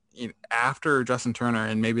you know, after Justin Turner,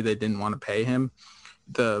 and maybe they didn't want to pay him,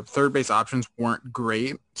 the third base options weren't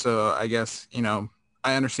great. So I guess, you know,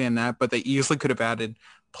 I understand that, but they easily could have added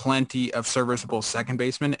plenty of serviceable second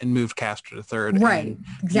baseman and moved Castro to third. Right.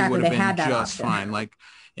 Exactly. They had that just option. fine. Like,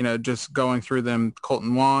 you know, just going through them,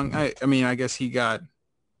 Colton Wong, I mean, I guess he got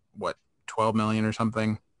what, 12 million or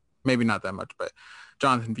something, maybe not that much, but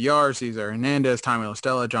Jonathan Villar, Cesar Hernandez, Tommy La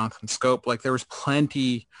Stella, Jonathan Scope, like there was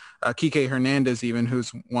plenty, Kike Hernandez even,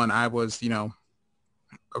 who's one I was, you know,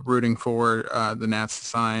 rooting for the Nats to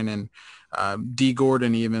sign, and D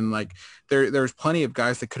Gordon even, like there's plenty of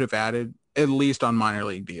guys that could have added at least on minor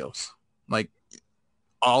league deals. Like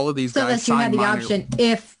all of these guys so that you had the option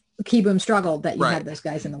if Kieboom struggled, that you had those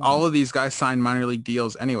guys in the line. All of these guys signed minor league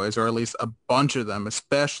deals anyways, or at least a bunch of them,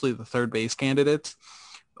 especially the third base candidates.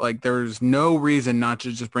 Like there's no reason not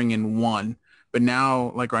to just bring in one. But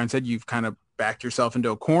now, like Ryan said, you've kind of backed yourself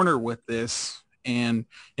into a corner with this. And,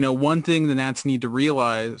 you know, one thing the Nats need to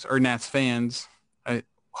realize, or Nats fans, I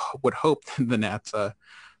would hope the Nats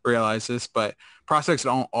realize this, but prospects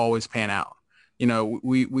don't always pan out. You know,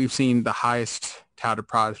 we've seen the highest touted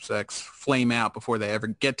prospects flame out before they ever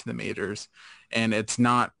get to the majors, and it's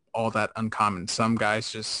not all that uncommon. Some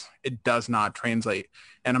guys just, it does not translate.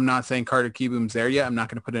 And I'm not saying Carter Kieboom's there yet. I'm not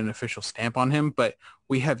going to put an official stamp on him, but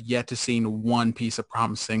we have yet to see one piece of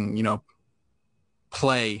promising, you know,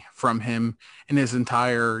 play from him in his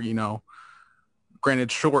entire, you know,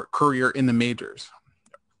 granted short career in the majors.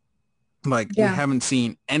 Like we haven't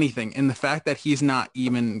seen anything. And the fact that he's not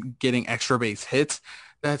even getting extra base hits,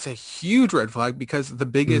 that's a huge red flag, because the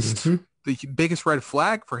biggest red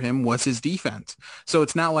flag for him was his defense. So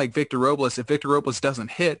it's not like Victor Robles. If Victor Robles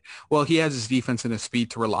doesn't hit, well, he has his defense and his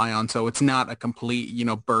speed to rely on. So it's not a complete, you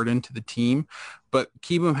know, burden to the team. But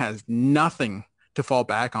Kieboom has nothing to fall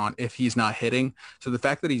back on if he's not hitting. So the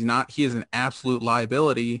fact that he's not, he is an absolute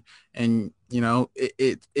liability. And, you know,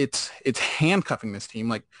 it's handcuffing this team.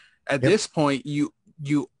 Like at this point,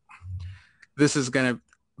 this is going to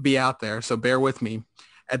be out there, so bear with me.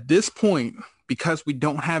 At this point, because we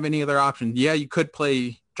don't have any other options, you could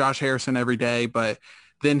play Josh Harrison every day, but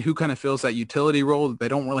then who kind of fills that utility role? They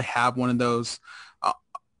don't really have one of those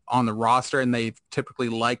on the roster, and they typically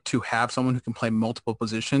like to have someone who can play multiple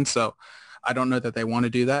positions. So I don't know that they want to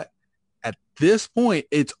do that. At this point,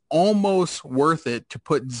 it's almost worth it to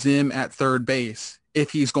put Zim at third base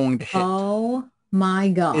if he's going to hit. Oh my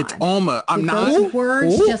God. It's almost, those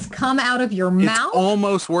words just come out of your mouth? It's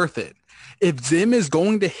almost worth it. If Zim is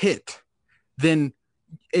going to hit, then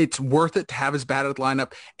it's worth it to have his batted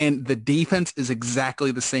lineup, and the defense is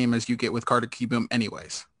exactly the same as you get with Carter Kieboom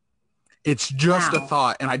anyways. It's just a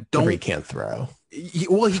thought, and I don't... He can't throw. He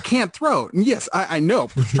can't throw. Yes, I know.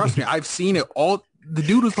 Trust me, I've seen it all. The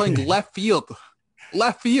dude was playing left field.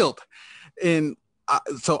 And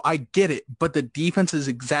so I get it, but the defense is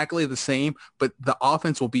exactly the same, but the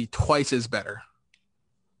offense will be twice as better.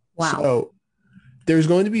 Wow. So there's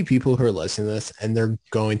going to be people who are listening to this, and they're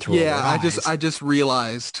going to I just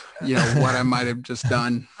realized, you know, what I might have just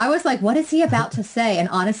done. I was like, what is he about to say? And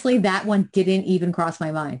honestly, that one didn't even cross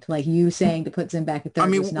my mind. Like you saying to put Zim back at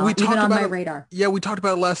third was not even on my radar. Yeah, we talked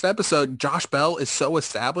about it last episode. Josh Bell is so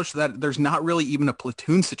established that there's not really even a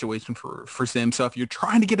platoon situation for Zim. So if you're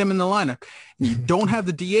trying to get him in the lineup and you don't have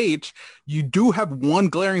the DH, you do have one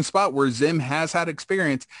glaring spot where Zim has had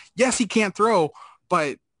experience. Yes, he can't throw,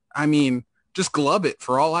 but I mean, just glove it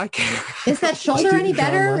for all I care. Is that shoulder any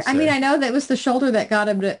better? I mean, I know that was the shoulder that got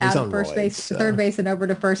him to out of first base, third base, and over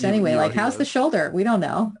to first anyway. Like, how's the shoulder? We don't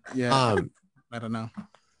know. Yeah, I don't know.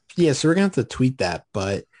 Yeah, so we're gonna have to tweet that,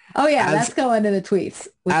 but that's going to the tweets.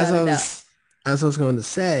 As I was going to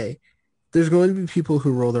say, there's going to be people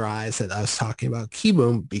who roll their eyes that I was talking about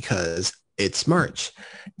Kieboom because it's March,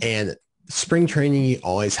 and spring training you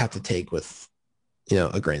always have to take with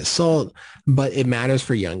a grain of salt, but it matters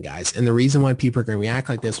for young guys. And the reason why people are going to react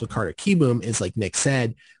like this with Carter Kieboom is, like Nick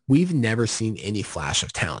said, we've never seen any flash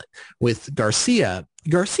of talent. With Garcia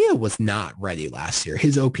was not ready last year.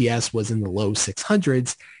 His OPS was in the low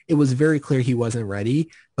 600s. It was very clear he wasn't ready,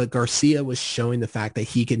 but Garcia was showing the fact that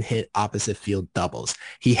he can hit opposite field doubles.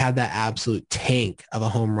 He had that absolute tank of a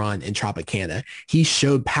home run in Tropicana. He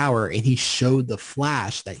showed power, and he showed the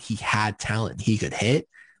flash that he had talent he could hit.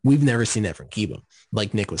 We've never seen that from Kieboom.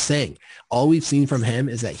 Like Nick was saying, all we've seen from him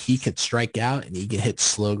is that he could strike out and he can hit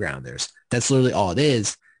slow grounders. That's literally all it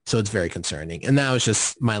is. So it's very concerning. And that was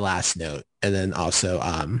just my last note. And then also,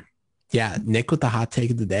 Nick with the hot take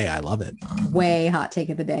of the day. I love it. Way hot take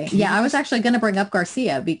of the day. Yeah, I was actually going to bring up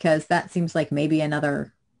Garcia because that seems like maybe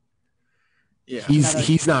another. Yeah,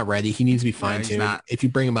 he's not ready. He needs to be fine-tuned. If you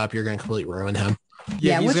bring him up, you're going to completely ruin him.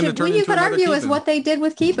 Yeah, which you could argue is what they did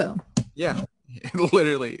with Kieboom. Yeah.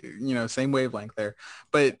 Literally, same wavelength there.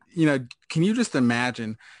 But, can you just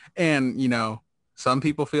imagine? And, some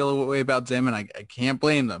people feel a way about Zim, and I can't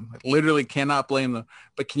blame them. I literally cannot blame them.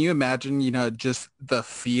 But can you imagine, just the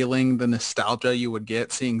feeling, the nostalgia you would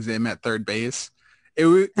get seeing Zim at third base?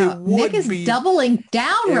 Nick is doubling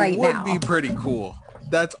down right now. It would be pretty cool.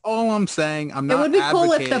 That's all I'm saying. I'm not. It would be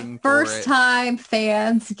cool if the first time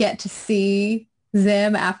fans get to see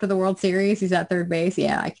Zim after the World Series, he's at third base.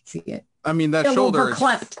 Yeah, I can see it. I mean, that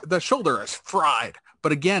shoulder is fried.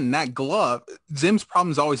 But again, that glove, Zim's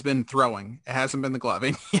problem's always been throwing. It hasn't been the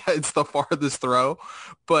gloving. Yeah, it's the farthest throw.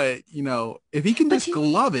 But, if he can just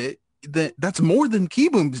glove it, that's more than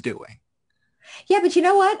Kieboom's doing. Yeah, but you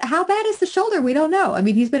know what? How bad is the shoulder? We don't know. I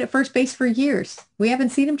mean, he's been at first base for years. We haven't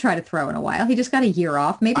seen him try to throw in a while. He just got a year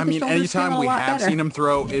off. Maybe anytime we have seen him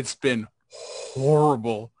throw, it's been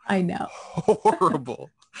horrible. I know. Horrible.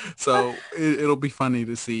 So it'll be funny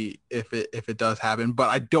to see if it does happen, but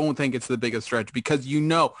I don't think it's the biggest stretch because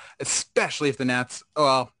especially if the Nats,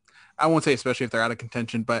 well, I won't say especially if they're out of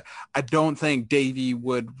contention, but I don't think Davey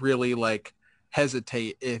would really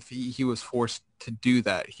hesitate if he was forced to do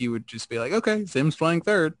that. He would just be like, okay, Zim's playing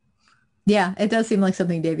third. Yeah, it does seem like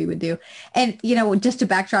something Davey would do. And, just to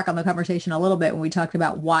backtrack on the conversation a little bit when we talked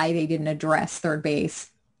about why they didn't address third base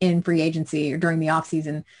in free agency or during the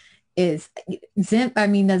offseason, is Zim. I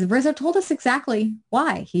mean, as Rizzo told us exactly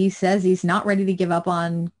why. He says he's not ready to give up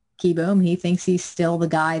on Kieboom. He thinks he's still the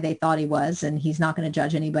guy they thought he was, and he's not going to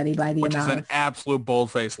judge anybody by the Which amount. Which is an absolute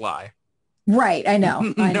bold-faced lie. Right, I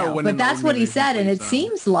know. But that's what he said, and it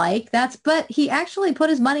seems like but he actually put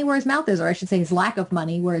his money where his mouth is, or I should say his lack of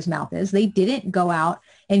money where his mouth is. They didn't go out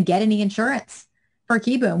and get any insurance for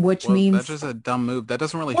Kieboom, which means... That's just a dumb move. That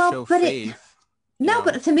doesn't really show faith.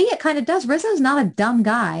 But to me, it kind of does. Rizzo's not a dumb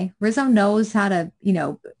guy. Rizzo knows how to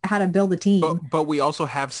build a team. But we also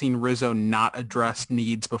have seen Rizzo not address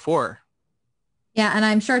needs before. Yeah, and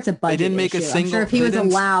I'm sure it's a budget They didn't make issue. a single. I'm sure if he was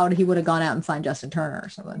allowed, he would have gone out and signed Justin Turner or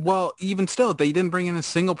something. Well, even still, they didn't bring in a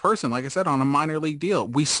single person, like I said, on a minor league deal.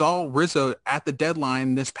 We saw Rizzo at the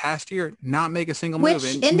deadline this past year not make a single move.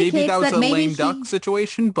 And maybe that was a lame duck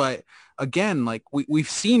situation, but again, we've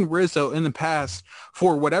seen Rizzo in the past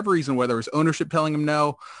for whatever reason, whether it was ownership telling him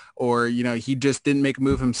no or, he just didn't make a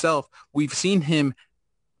move himself. We've seen him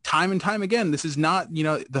time and time again. This is not,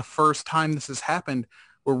 the first time this has happened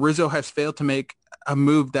where Rizzo has failed to make a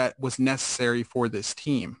move that was necessary for this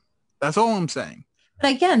team. That's all I'm saying.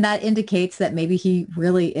 But again, that indicates that maybe he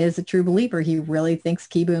really is a true believer. He really thinks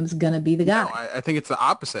Kieboom's going to be the guy. No, I think it's the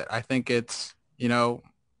opposite. I think it's,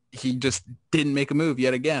 he just didn't make a move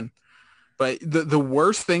yet again. But the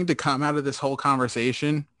worst thing to come out of this whole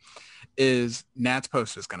conversation is Nats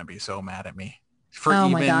Post is going to be so mad at me for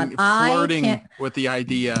even flirting with the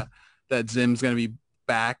idea that Zim's going to be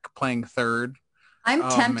back playing third. I'm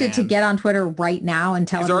tempted to get on Twitter right now and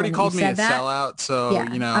tell him. He's already called me a sellout, so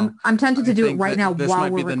I'm tempted to do it right now. This while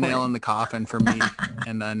might we're be the recording. nail in the coffin for me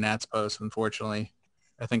and Nats Post. Unfortunately,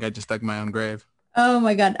 I think I just dug my own grave. Oh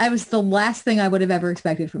my God, I was the last thing I would have ever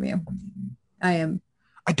expected from you.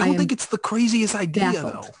 I don't think it's the craziest idea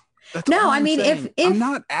baffled. though. That's no, all I mean saying. if I'm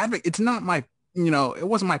not it's not my it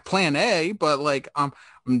wasn't my plan A, but I'm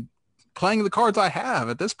playing the cards I have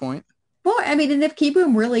at this point. Well, I mean, and if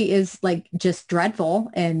Kieboom really is just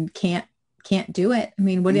dreadful and can't do it, I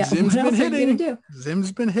mean, what else are you going to do?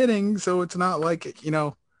 Zim's been hitting, so it's not like,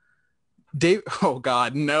 Dave. Oh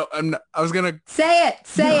God, no! I was gonna say it.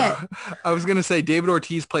 I was gonna say David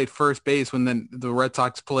Ortiz played first base when the Red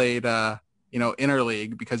Sox played,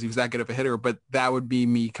 interleague because he was that good of a hitter. But that would be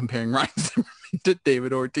me comparing Ryan Zimmerman to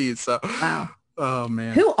David Ortiz. So, wow. Oh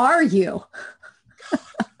man, who are you? I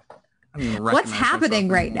don't even What's happening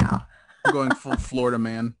right now? I'm going full Florida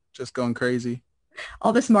man, just going crazy.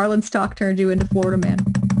 All this Marlins talk turned you into Florida man.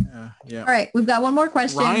 Yeah. All right, we've got one more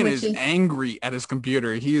question. Ryan which is angry at his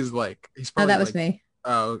computer. He is like, he's Oh, probably that was me.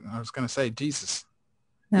 Oh, I was gonna say, Jesus.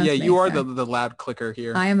 That Yeah, was me, you are sorry. the loud clicker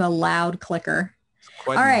here. I am a loud clicker.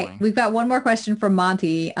 Quite All right, annoying. we've got one more question from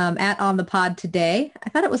Monty at On the Pod today. I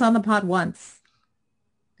thought it was On the Pod once.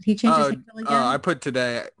 Did he change his handle again? I put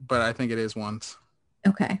today, but I think it is once.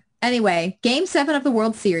 Okay. Anyway, Game 7 of the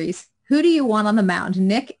World Series. Who do you want on the mound?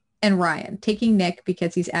 Nick and Ryan. Taking Nick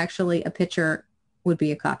because he's actually a pitcher would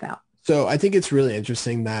be a cop-out. So I think it's really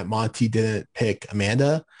interesting that Monty didn't pick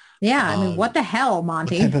Amanda. Yeah, I mean, what the hell,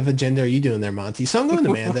 Monty? What type of agenda are you doing there, Monty? So I'm going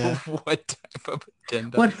to Amanda. What type of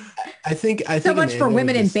agenda? What? I think So much for Amanda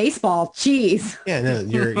women in just- baseball. Jeez. Yeah, no,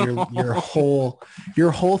 your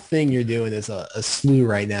whole thing you're doing is a slew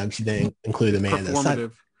right now because you didn't include Amanda. It's not-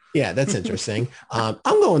 Performative. yeah, that's interesting. I'm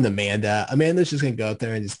going to Amanda. Amanda's just gonna go out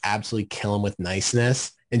there and just absolutely kill him with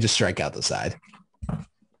niceness and just strike out the side.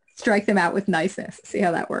 Strike them out with niceness. See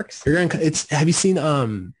how that works. You're gonna. Have you seen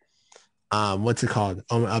what's it called?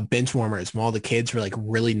 Bench warmers. When all the kids were like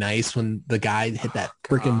really nice when the guy hit that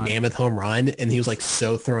freaking mammoth home run and he was like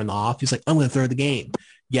so thrown off. He's like, I'm gonna throw the game.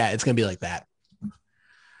 Yeah, it's gonna be like that.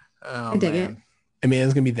 Oh, I dig it.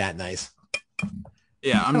 Amanda's gonna be that nice.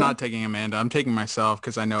 Yeah, I'm not taking Amanda. I'm taking myself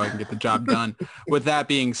because I know I can get the job done. With that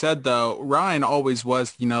being said, though, Ryan always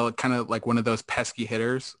was, kind of like one of those pesky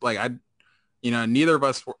hitters. Like neither of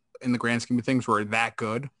us were, in the grand scheme of things were that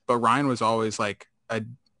good, but Ryan was always like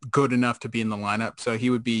good enough to be in the lineup. So he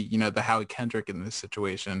would be, the Howie Kendrick in this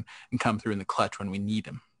situation and come through in the clutch when we need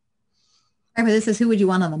him. All right, but this is who would you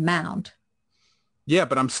want on the mound? Yeah,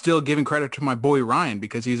 but I'm still giving credit to my boy Ryan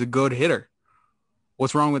because he's a good hitter.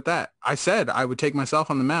 What's wrong with that? I said I would take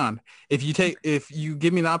myself on the mound. If you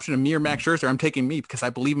give me the option of me or Max Scherzer, I'm taking me because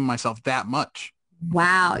I believe in myself that much.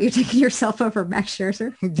 Wow, you're taking yourself over Max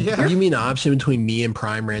Scherzer? Yeah. You mean an option between me and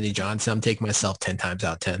prime Randy Johnson? I'm taking myself 10 times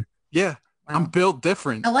out of 10. Yeah. Wow. I'm built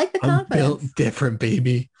different. I like the confidence. I'm built different,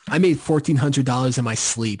 baby. I made $1,400 in my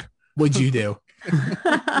sleep. What'd you do?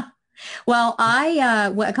 Well,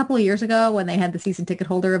 I a couple of years ago when they had the season ticket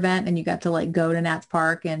holder event and you got to like go to Nats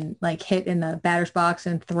Park and like hit in the batter's box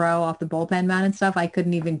and throw off the bullpen mound and stuff, I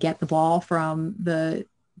couldn't even get the ball from the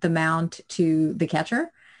mound to the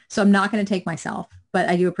catcher. So I'm not going to take myself, but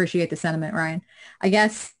I do appreciate the sentiment, Ryan. I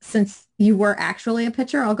guess since you were actually a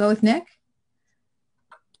pitcher, I'll go with Nick.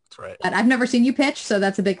 That's right. But I've never seen you pitch, so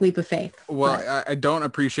that's a big leap of faith. Well, I don't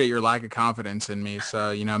appreciate your lack of confidence in me.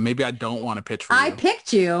 So, maybe I don't want to pitch for you. I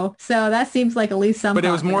picked you, so that seems like at least some But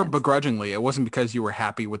it was more confidence. begrudgingly. It wasn't because you were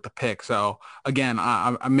happy with the pick. So, again,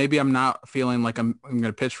 maybe I'm not feeling like I'm going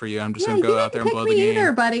to pitch for you. I'm just going to go out there and blow the game.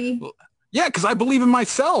 Either, buddy. Yeah, because I believe in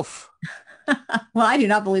myself. Well, I do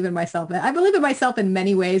not believe in myself. I believe in myself in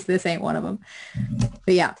many ways. This ain't one of them.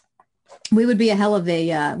 But yeah, we would be a hell of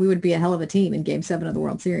a team in Game 7 of the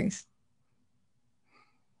World Series.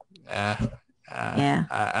 Yeah.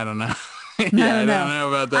 I don't know. I don't know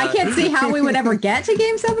about that. I can't see how we would ever get to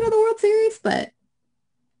Game 7 of the World Series, but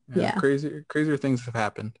yeah. Crazier things have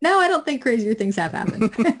happened. No, I don't think crazier things have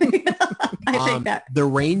happened. I think that the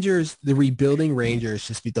rebuilding Rangers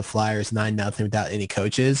just beat the Flyers 9-0 without any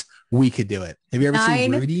coaches. We could do it. Have you ever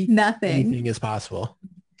seen Rudy? 9-0. Anything is possible.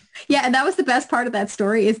 Yeah, and that was the best part of that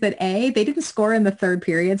story is that they didn't score in the third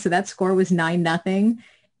period, so that score was 9-0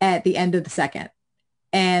 at the end of the second.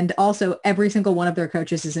 And also, every single one of their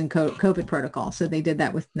coaches is in COVID protocol, so they did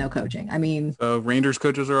that with no coaching. I mean, so Rangers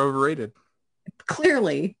coaches are overrated.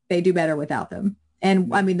 Clearly, they do better without them.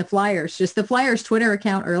 And I mean, the Flyers Twitter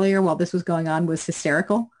account earlier while this was going on was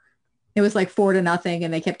hysterical. It was like 4-0,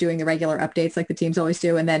 and they kept doing the regular updates like the teams always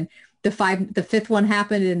do. And then the fifth one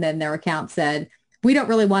happened, and then their account said, "We don't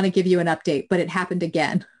really want to give you an update, but it happened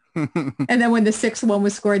again." And then when the sixth one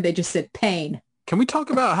was scored, they just said pain. Can we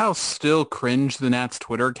talk about how still cringe the Nats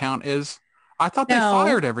Twitter account is? I thought they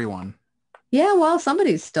fired everyone. Yeah, well,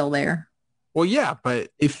 somebody's still there. Well, yeah, but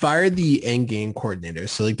they fired the end game coordinators.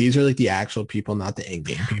 So like these are like the actual people, not the end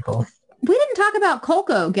game people. We didn't talk about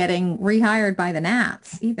Kolko getting rehired by the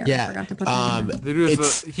Nats either. Yeah, I forgot to put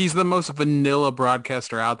that in. He's the most vanilla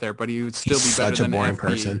broadcaster out there, but he would still be better such a than boring FP.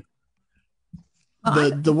 person.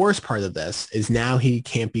 The worst part of this is now he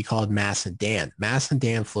can't be called Mass and Dan. Mass and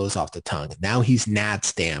Dan flows off the tongue. Now he's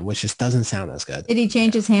Nats Dan, which just doesn't sound as good. Did he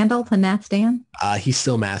change his handle to Nats Dan? He's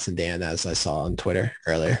still Mass and Dan, as I saw on Twitter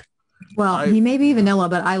earlier. Well, he may be vanilla,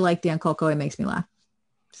 but I like Dan Kolko. It makes me laugh.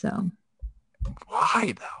 So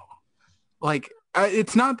why though? Like,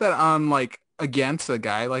 it's not that I'm like against the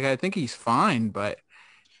guy. Like, I think he's fine, but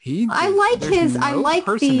I like there's I no like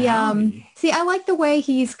the personality. I like the way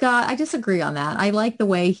he's got. I disagree on that. I like the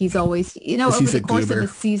way he's always, over He's the a course goober. of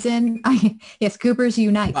the season. Yes, Goobers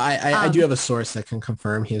unite. I do have a source that can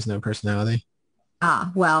confirm he has no personality.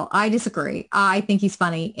 Well, I disagree. I think he's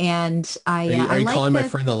funny, and Are you I like calling my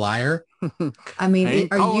that- friend a liar? I mean,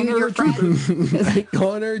 ain't are calling you her your a friend? I ain't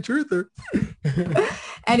calling her a truther.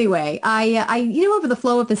 Anyway, I over the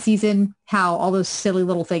flow of the season, how all those silly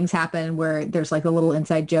little things happen where there's like the little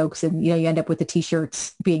inside jokes, and you end up with the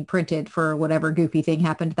T-shirts being printed for whatever goofy thing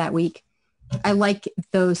happened that week. I like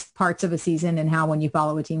those parts of a season, and how when you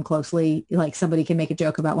follow a team closely, like somebody can make a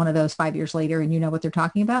joke about one of those 5 years later, and you know what they're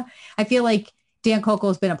talking about. I feel like Dan Coco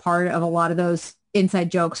has been a part of a lot of those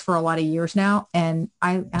inside jokes for a lot of years now, and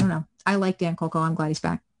I don't know. I like Dan Coco. I'm glad he's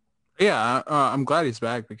back. Yeah, I'm glad he's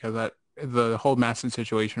back because the whole Masson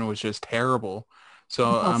situation was just terrible.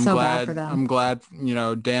 So I'm so glad. bad for them. I'm glad.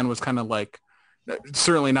 Dan was kind of like,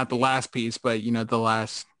 certainly not the last piece, but the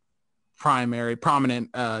last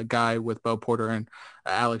prominent guy with Bo Porter and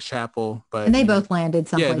Alex Chappell. But And they both landed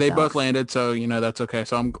someplace yeah, they else. both landed. So that's okay.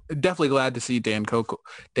 So I'm definitely glad to see Dan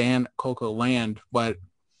Coco land. But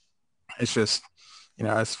it's just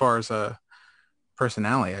as far as a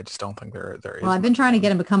personality, I just don't think there is. Well, I've been trying to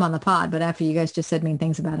get him to come on the pod, but after you guys just said mean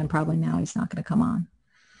things about him, probably now he's not going to come on.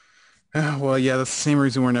 Well, yeah, that's the same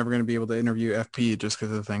reason we're never going to be able to interview FP, just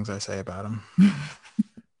because of the things I say about him.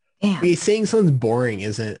 Damn. I mean, saying someone's boring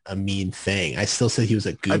isn't a mean thing. I still said he was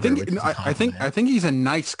a goober. I think he's a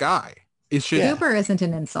nice guy. It's just Goober isn't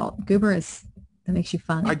an insult. Goober is that makes you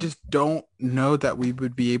funny. I just don't know that we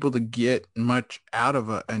would be able to get much out of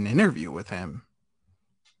an interview with him.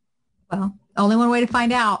 Well, only one way to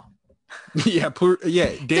find out. Yeah,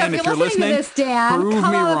 Dan, if you're listening, to this, Dan, prove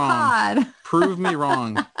come me on the wrong. pod. Prove me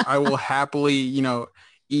wrong. I will happily,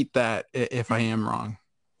 eat that if I am wrong.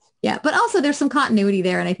 Yeah, but also there's some continuity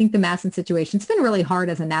there, and I think the Masson situation, it's been really hard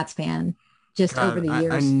as a Nats fan just God, over the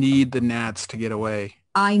years. I need the Nats to get away.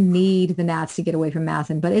 I need the Nats to get away from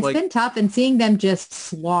Masson, but it's been tough, and seeing them just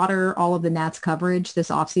slaughter all of the Nats coverage this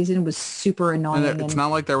offseason was super annoying. And it's not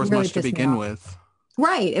like there was really much to pissed me begin off. with.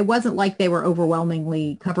 Right. It wasn't like they were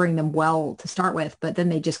overwhelmingly covering them well to start with, but then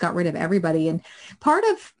they just got rid of everybody. And part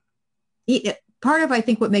of, I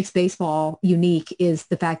think what makes baseball unique is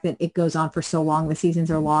the fact that it goes on for so long. The seasons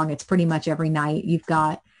are long. It's pretty much every night. You've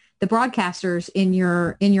got the broadcasters in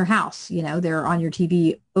your house, they're on your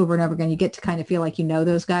TV over and over again. You get to kind of feel like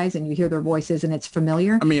those guys and you hear their voices and it's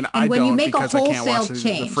familiar. I mean, and when you make because a I can't watch wholesale the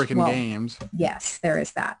change, freaking games. Yes, there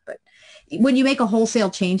is that. But when you make a wholesale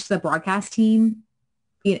change to the broadcast team,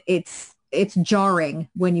 it's jarring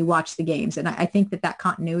when you watch the games. And I think that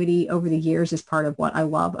continuity over the years is part of what I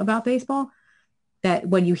love about baseball, that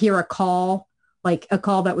when you hear a call, like a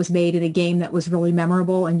call that was made in a game that was really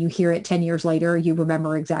memorable and you hear it 10 years later, you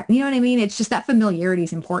remember exactly, you know what I mean? It's just that familiarity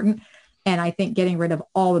is important. And I think getting rid of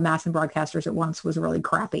all the Masson broadcasters at once was really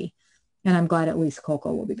crappy. And I'm glad at least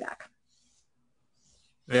Coco will be back.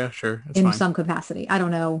 Yeah, sure. It's in fine. some capacity. I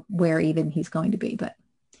don't know where even he's going to be, but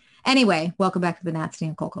anyway, welcome back to the Nats,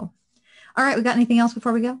 Dan Coco. All right, we got anything else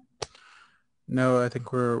before we go? No, I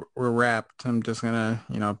think we're wrapped. I'm just gonna,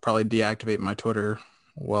 probably deactivate my Twitter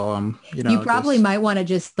while I'm, you probably might want to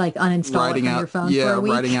just like uninstall it from your phone for a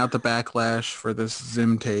week. Writing out the backlash for this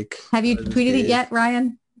Zim take. Have you tweeted it yet,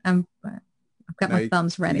 Ryan? I've got my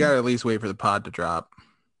thumbs ready. You gotta at least wait for the pod to drop.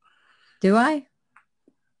 Do I?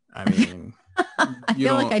 I mean, I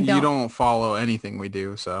feel like I don't. You don't follow anything we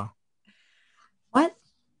do, so. What?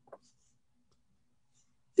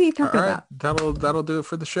 What are you talking about? That'll do it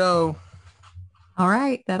for the show. All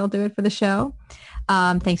right, that'll do it for the show.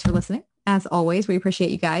 Thanks for listening. As always, we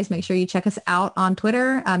appreciate you guys. Make sure you check us out on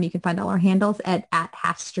Twitter. You can find all our handles at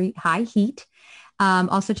Half Street High Heat.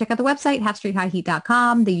 Also check out the website,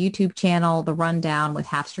 halfstreethighheat.com, the YouTube channel, The Rundown with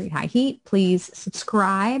Half Street High Heat. Please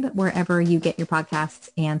subscribe wherever you get your podcasts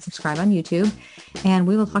and subscribe on YouTube. And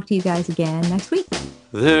we will talk to you guys again next week.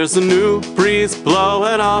 There's a new breeze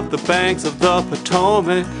blowing off the banks of the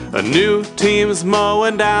Potomac. A new team's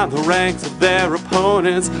mowing down the ranks of their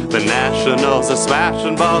opponents. The Nationals are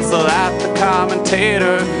smashing balls so that the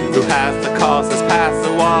commentator who has the calls has passed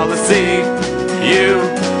the wall to see you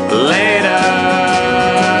later.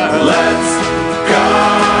 Let's go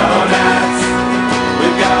Nats.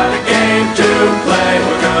 We've got a game to play.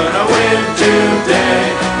 We're gonna win today.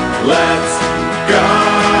 Let's go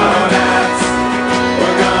Nats.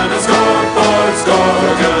 We're gonna score for score.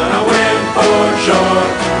 We're gonna win for sure.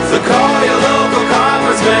 So call your local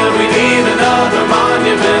congressman. We need another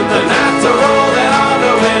monument. The Nats are rolling on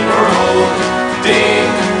to win for old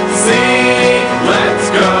DC. Let's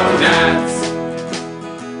go Nats.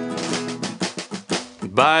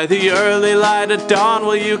 By the early light of dawn,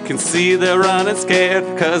 well, you can see they're running scared,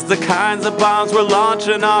 'cause the kinds of bombs we're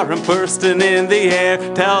launching are bursting in the air.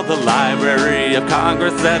 Tell the Library of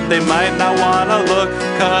Congress that they might not want to look,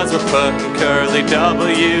 'cause we're putting curly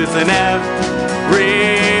W's in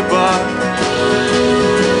every book.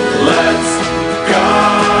 Let's go,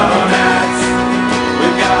 Nats.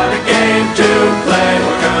 We've got a game to play.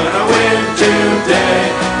 We're gonna win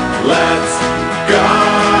today. Let's go,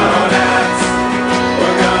 Nats.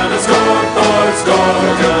 We're gonna score for score.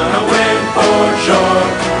 We're gonna win for sure.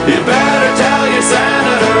 You better tell your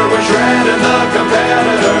senator we're shredding the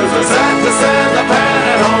competitors. We're set to send the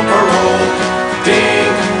planet home for old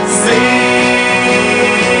DC.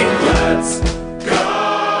 Let's go,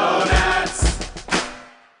 Nats.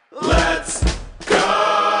 Let's go,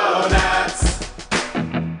 Nats.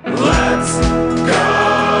 Let's go,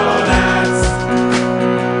 Nats.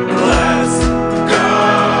 Let's go,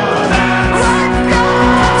 Nats.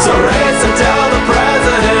 So race and tell the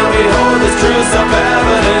president we hold this truth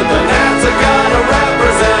self-evident. The Nats are gonna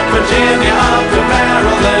represent Virginia up to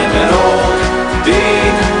Maryland and old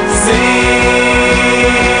DC.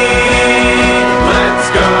 Let's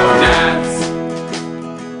go, Nats.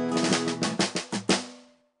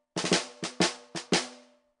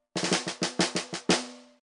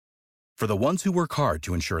 For the ones who work hard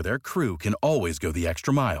to ensure their crew can always go the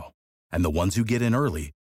extra mile, and the ones who get in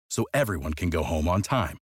early so everyone can go home on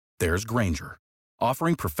time, there's Grainger,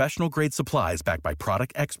 offering professional-grade supplies backed by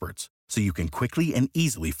product experts so you can quickly and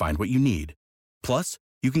easily find what you need. Plus,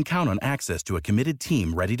 you can count on access to a committed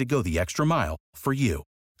team ready to go the extra mile for you.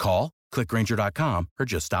 Call, click Grainger.com, or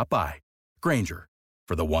just stop by. Grainger,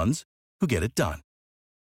 for the ones who get it done.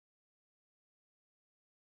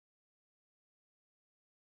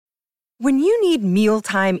 When you need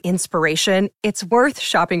mealtime inspiration, it's worth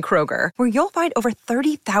shopping Kroger, where you'll find over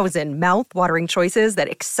 30,000 mouth-watering choices that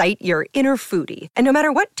excite your inner foodie. And no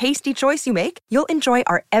matter what tasty choice you make, you'll enjoy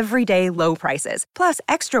our everyday low prices, plus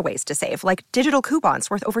extra ways to save, like digital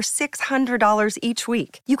coupons worth over $600 each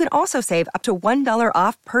week. You can also save up to $1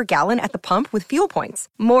 off per gallon at the pump with fuel points.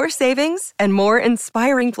 More savings and more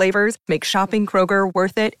inspiring flavors make shopping Kroger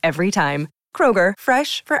worth it every time. Kroger,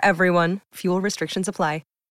 fresh for everyone. Fuel restrictions apply.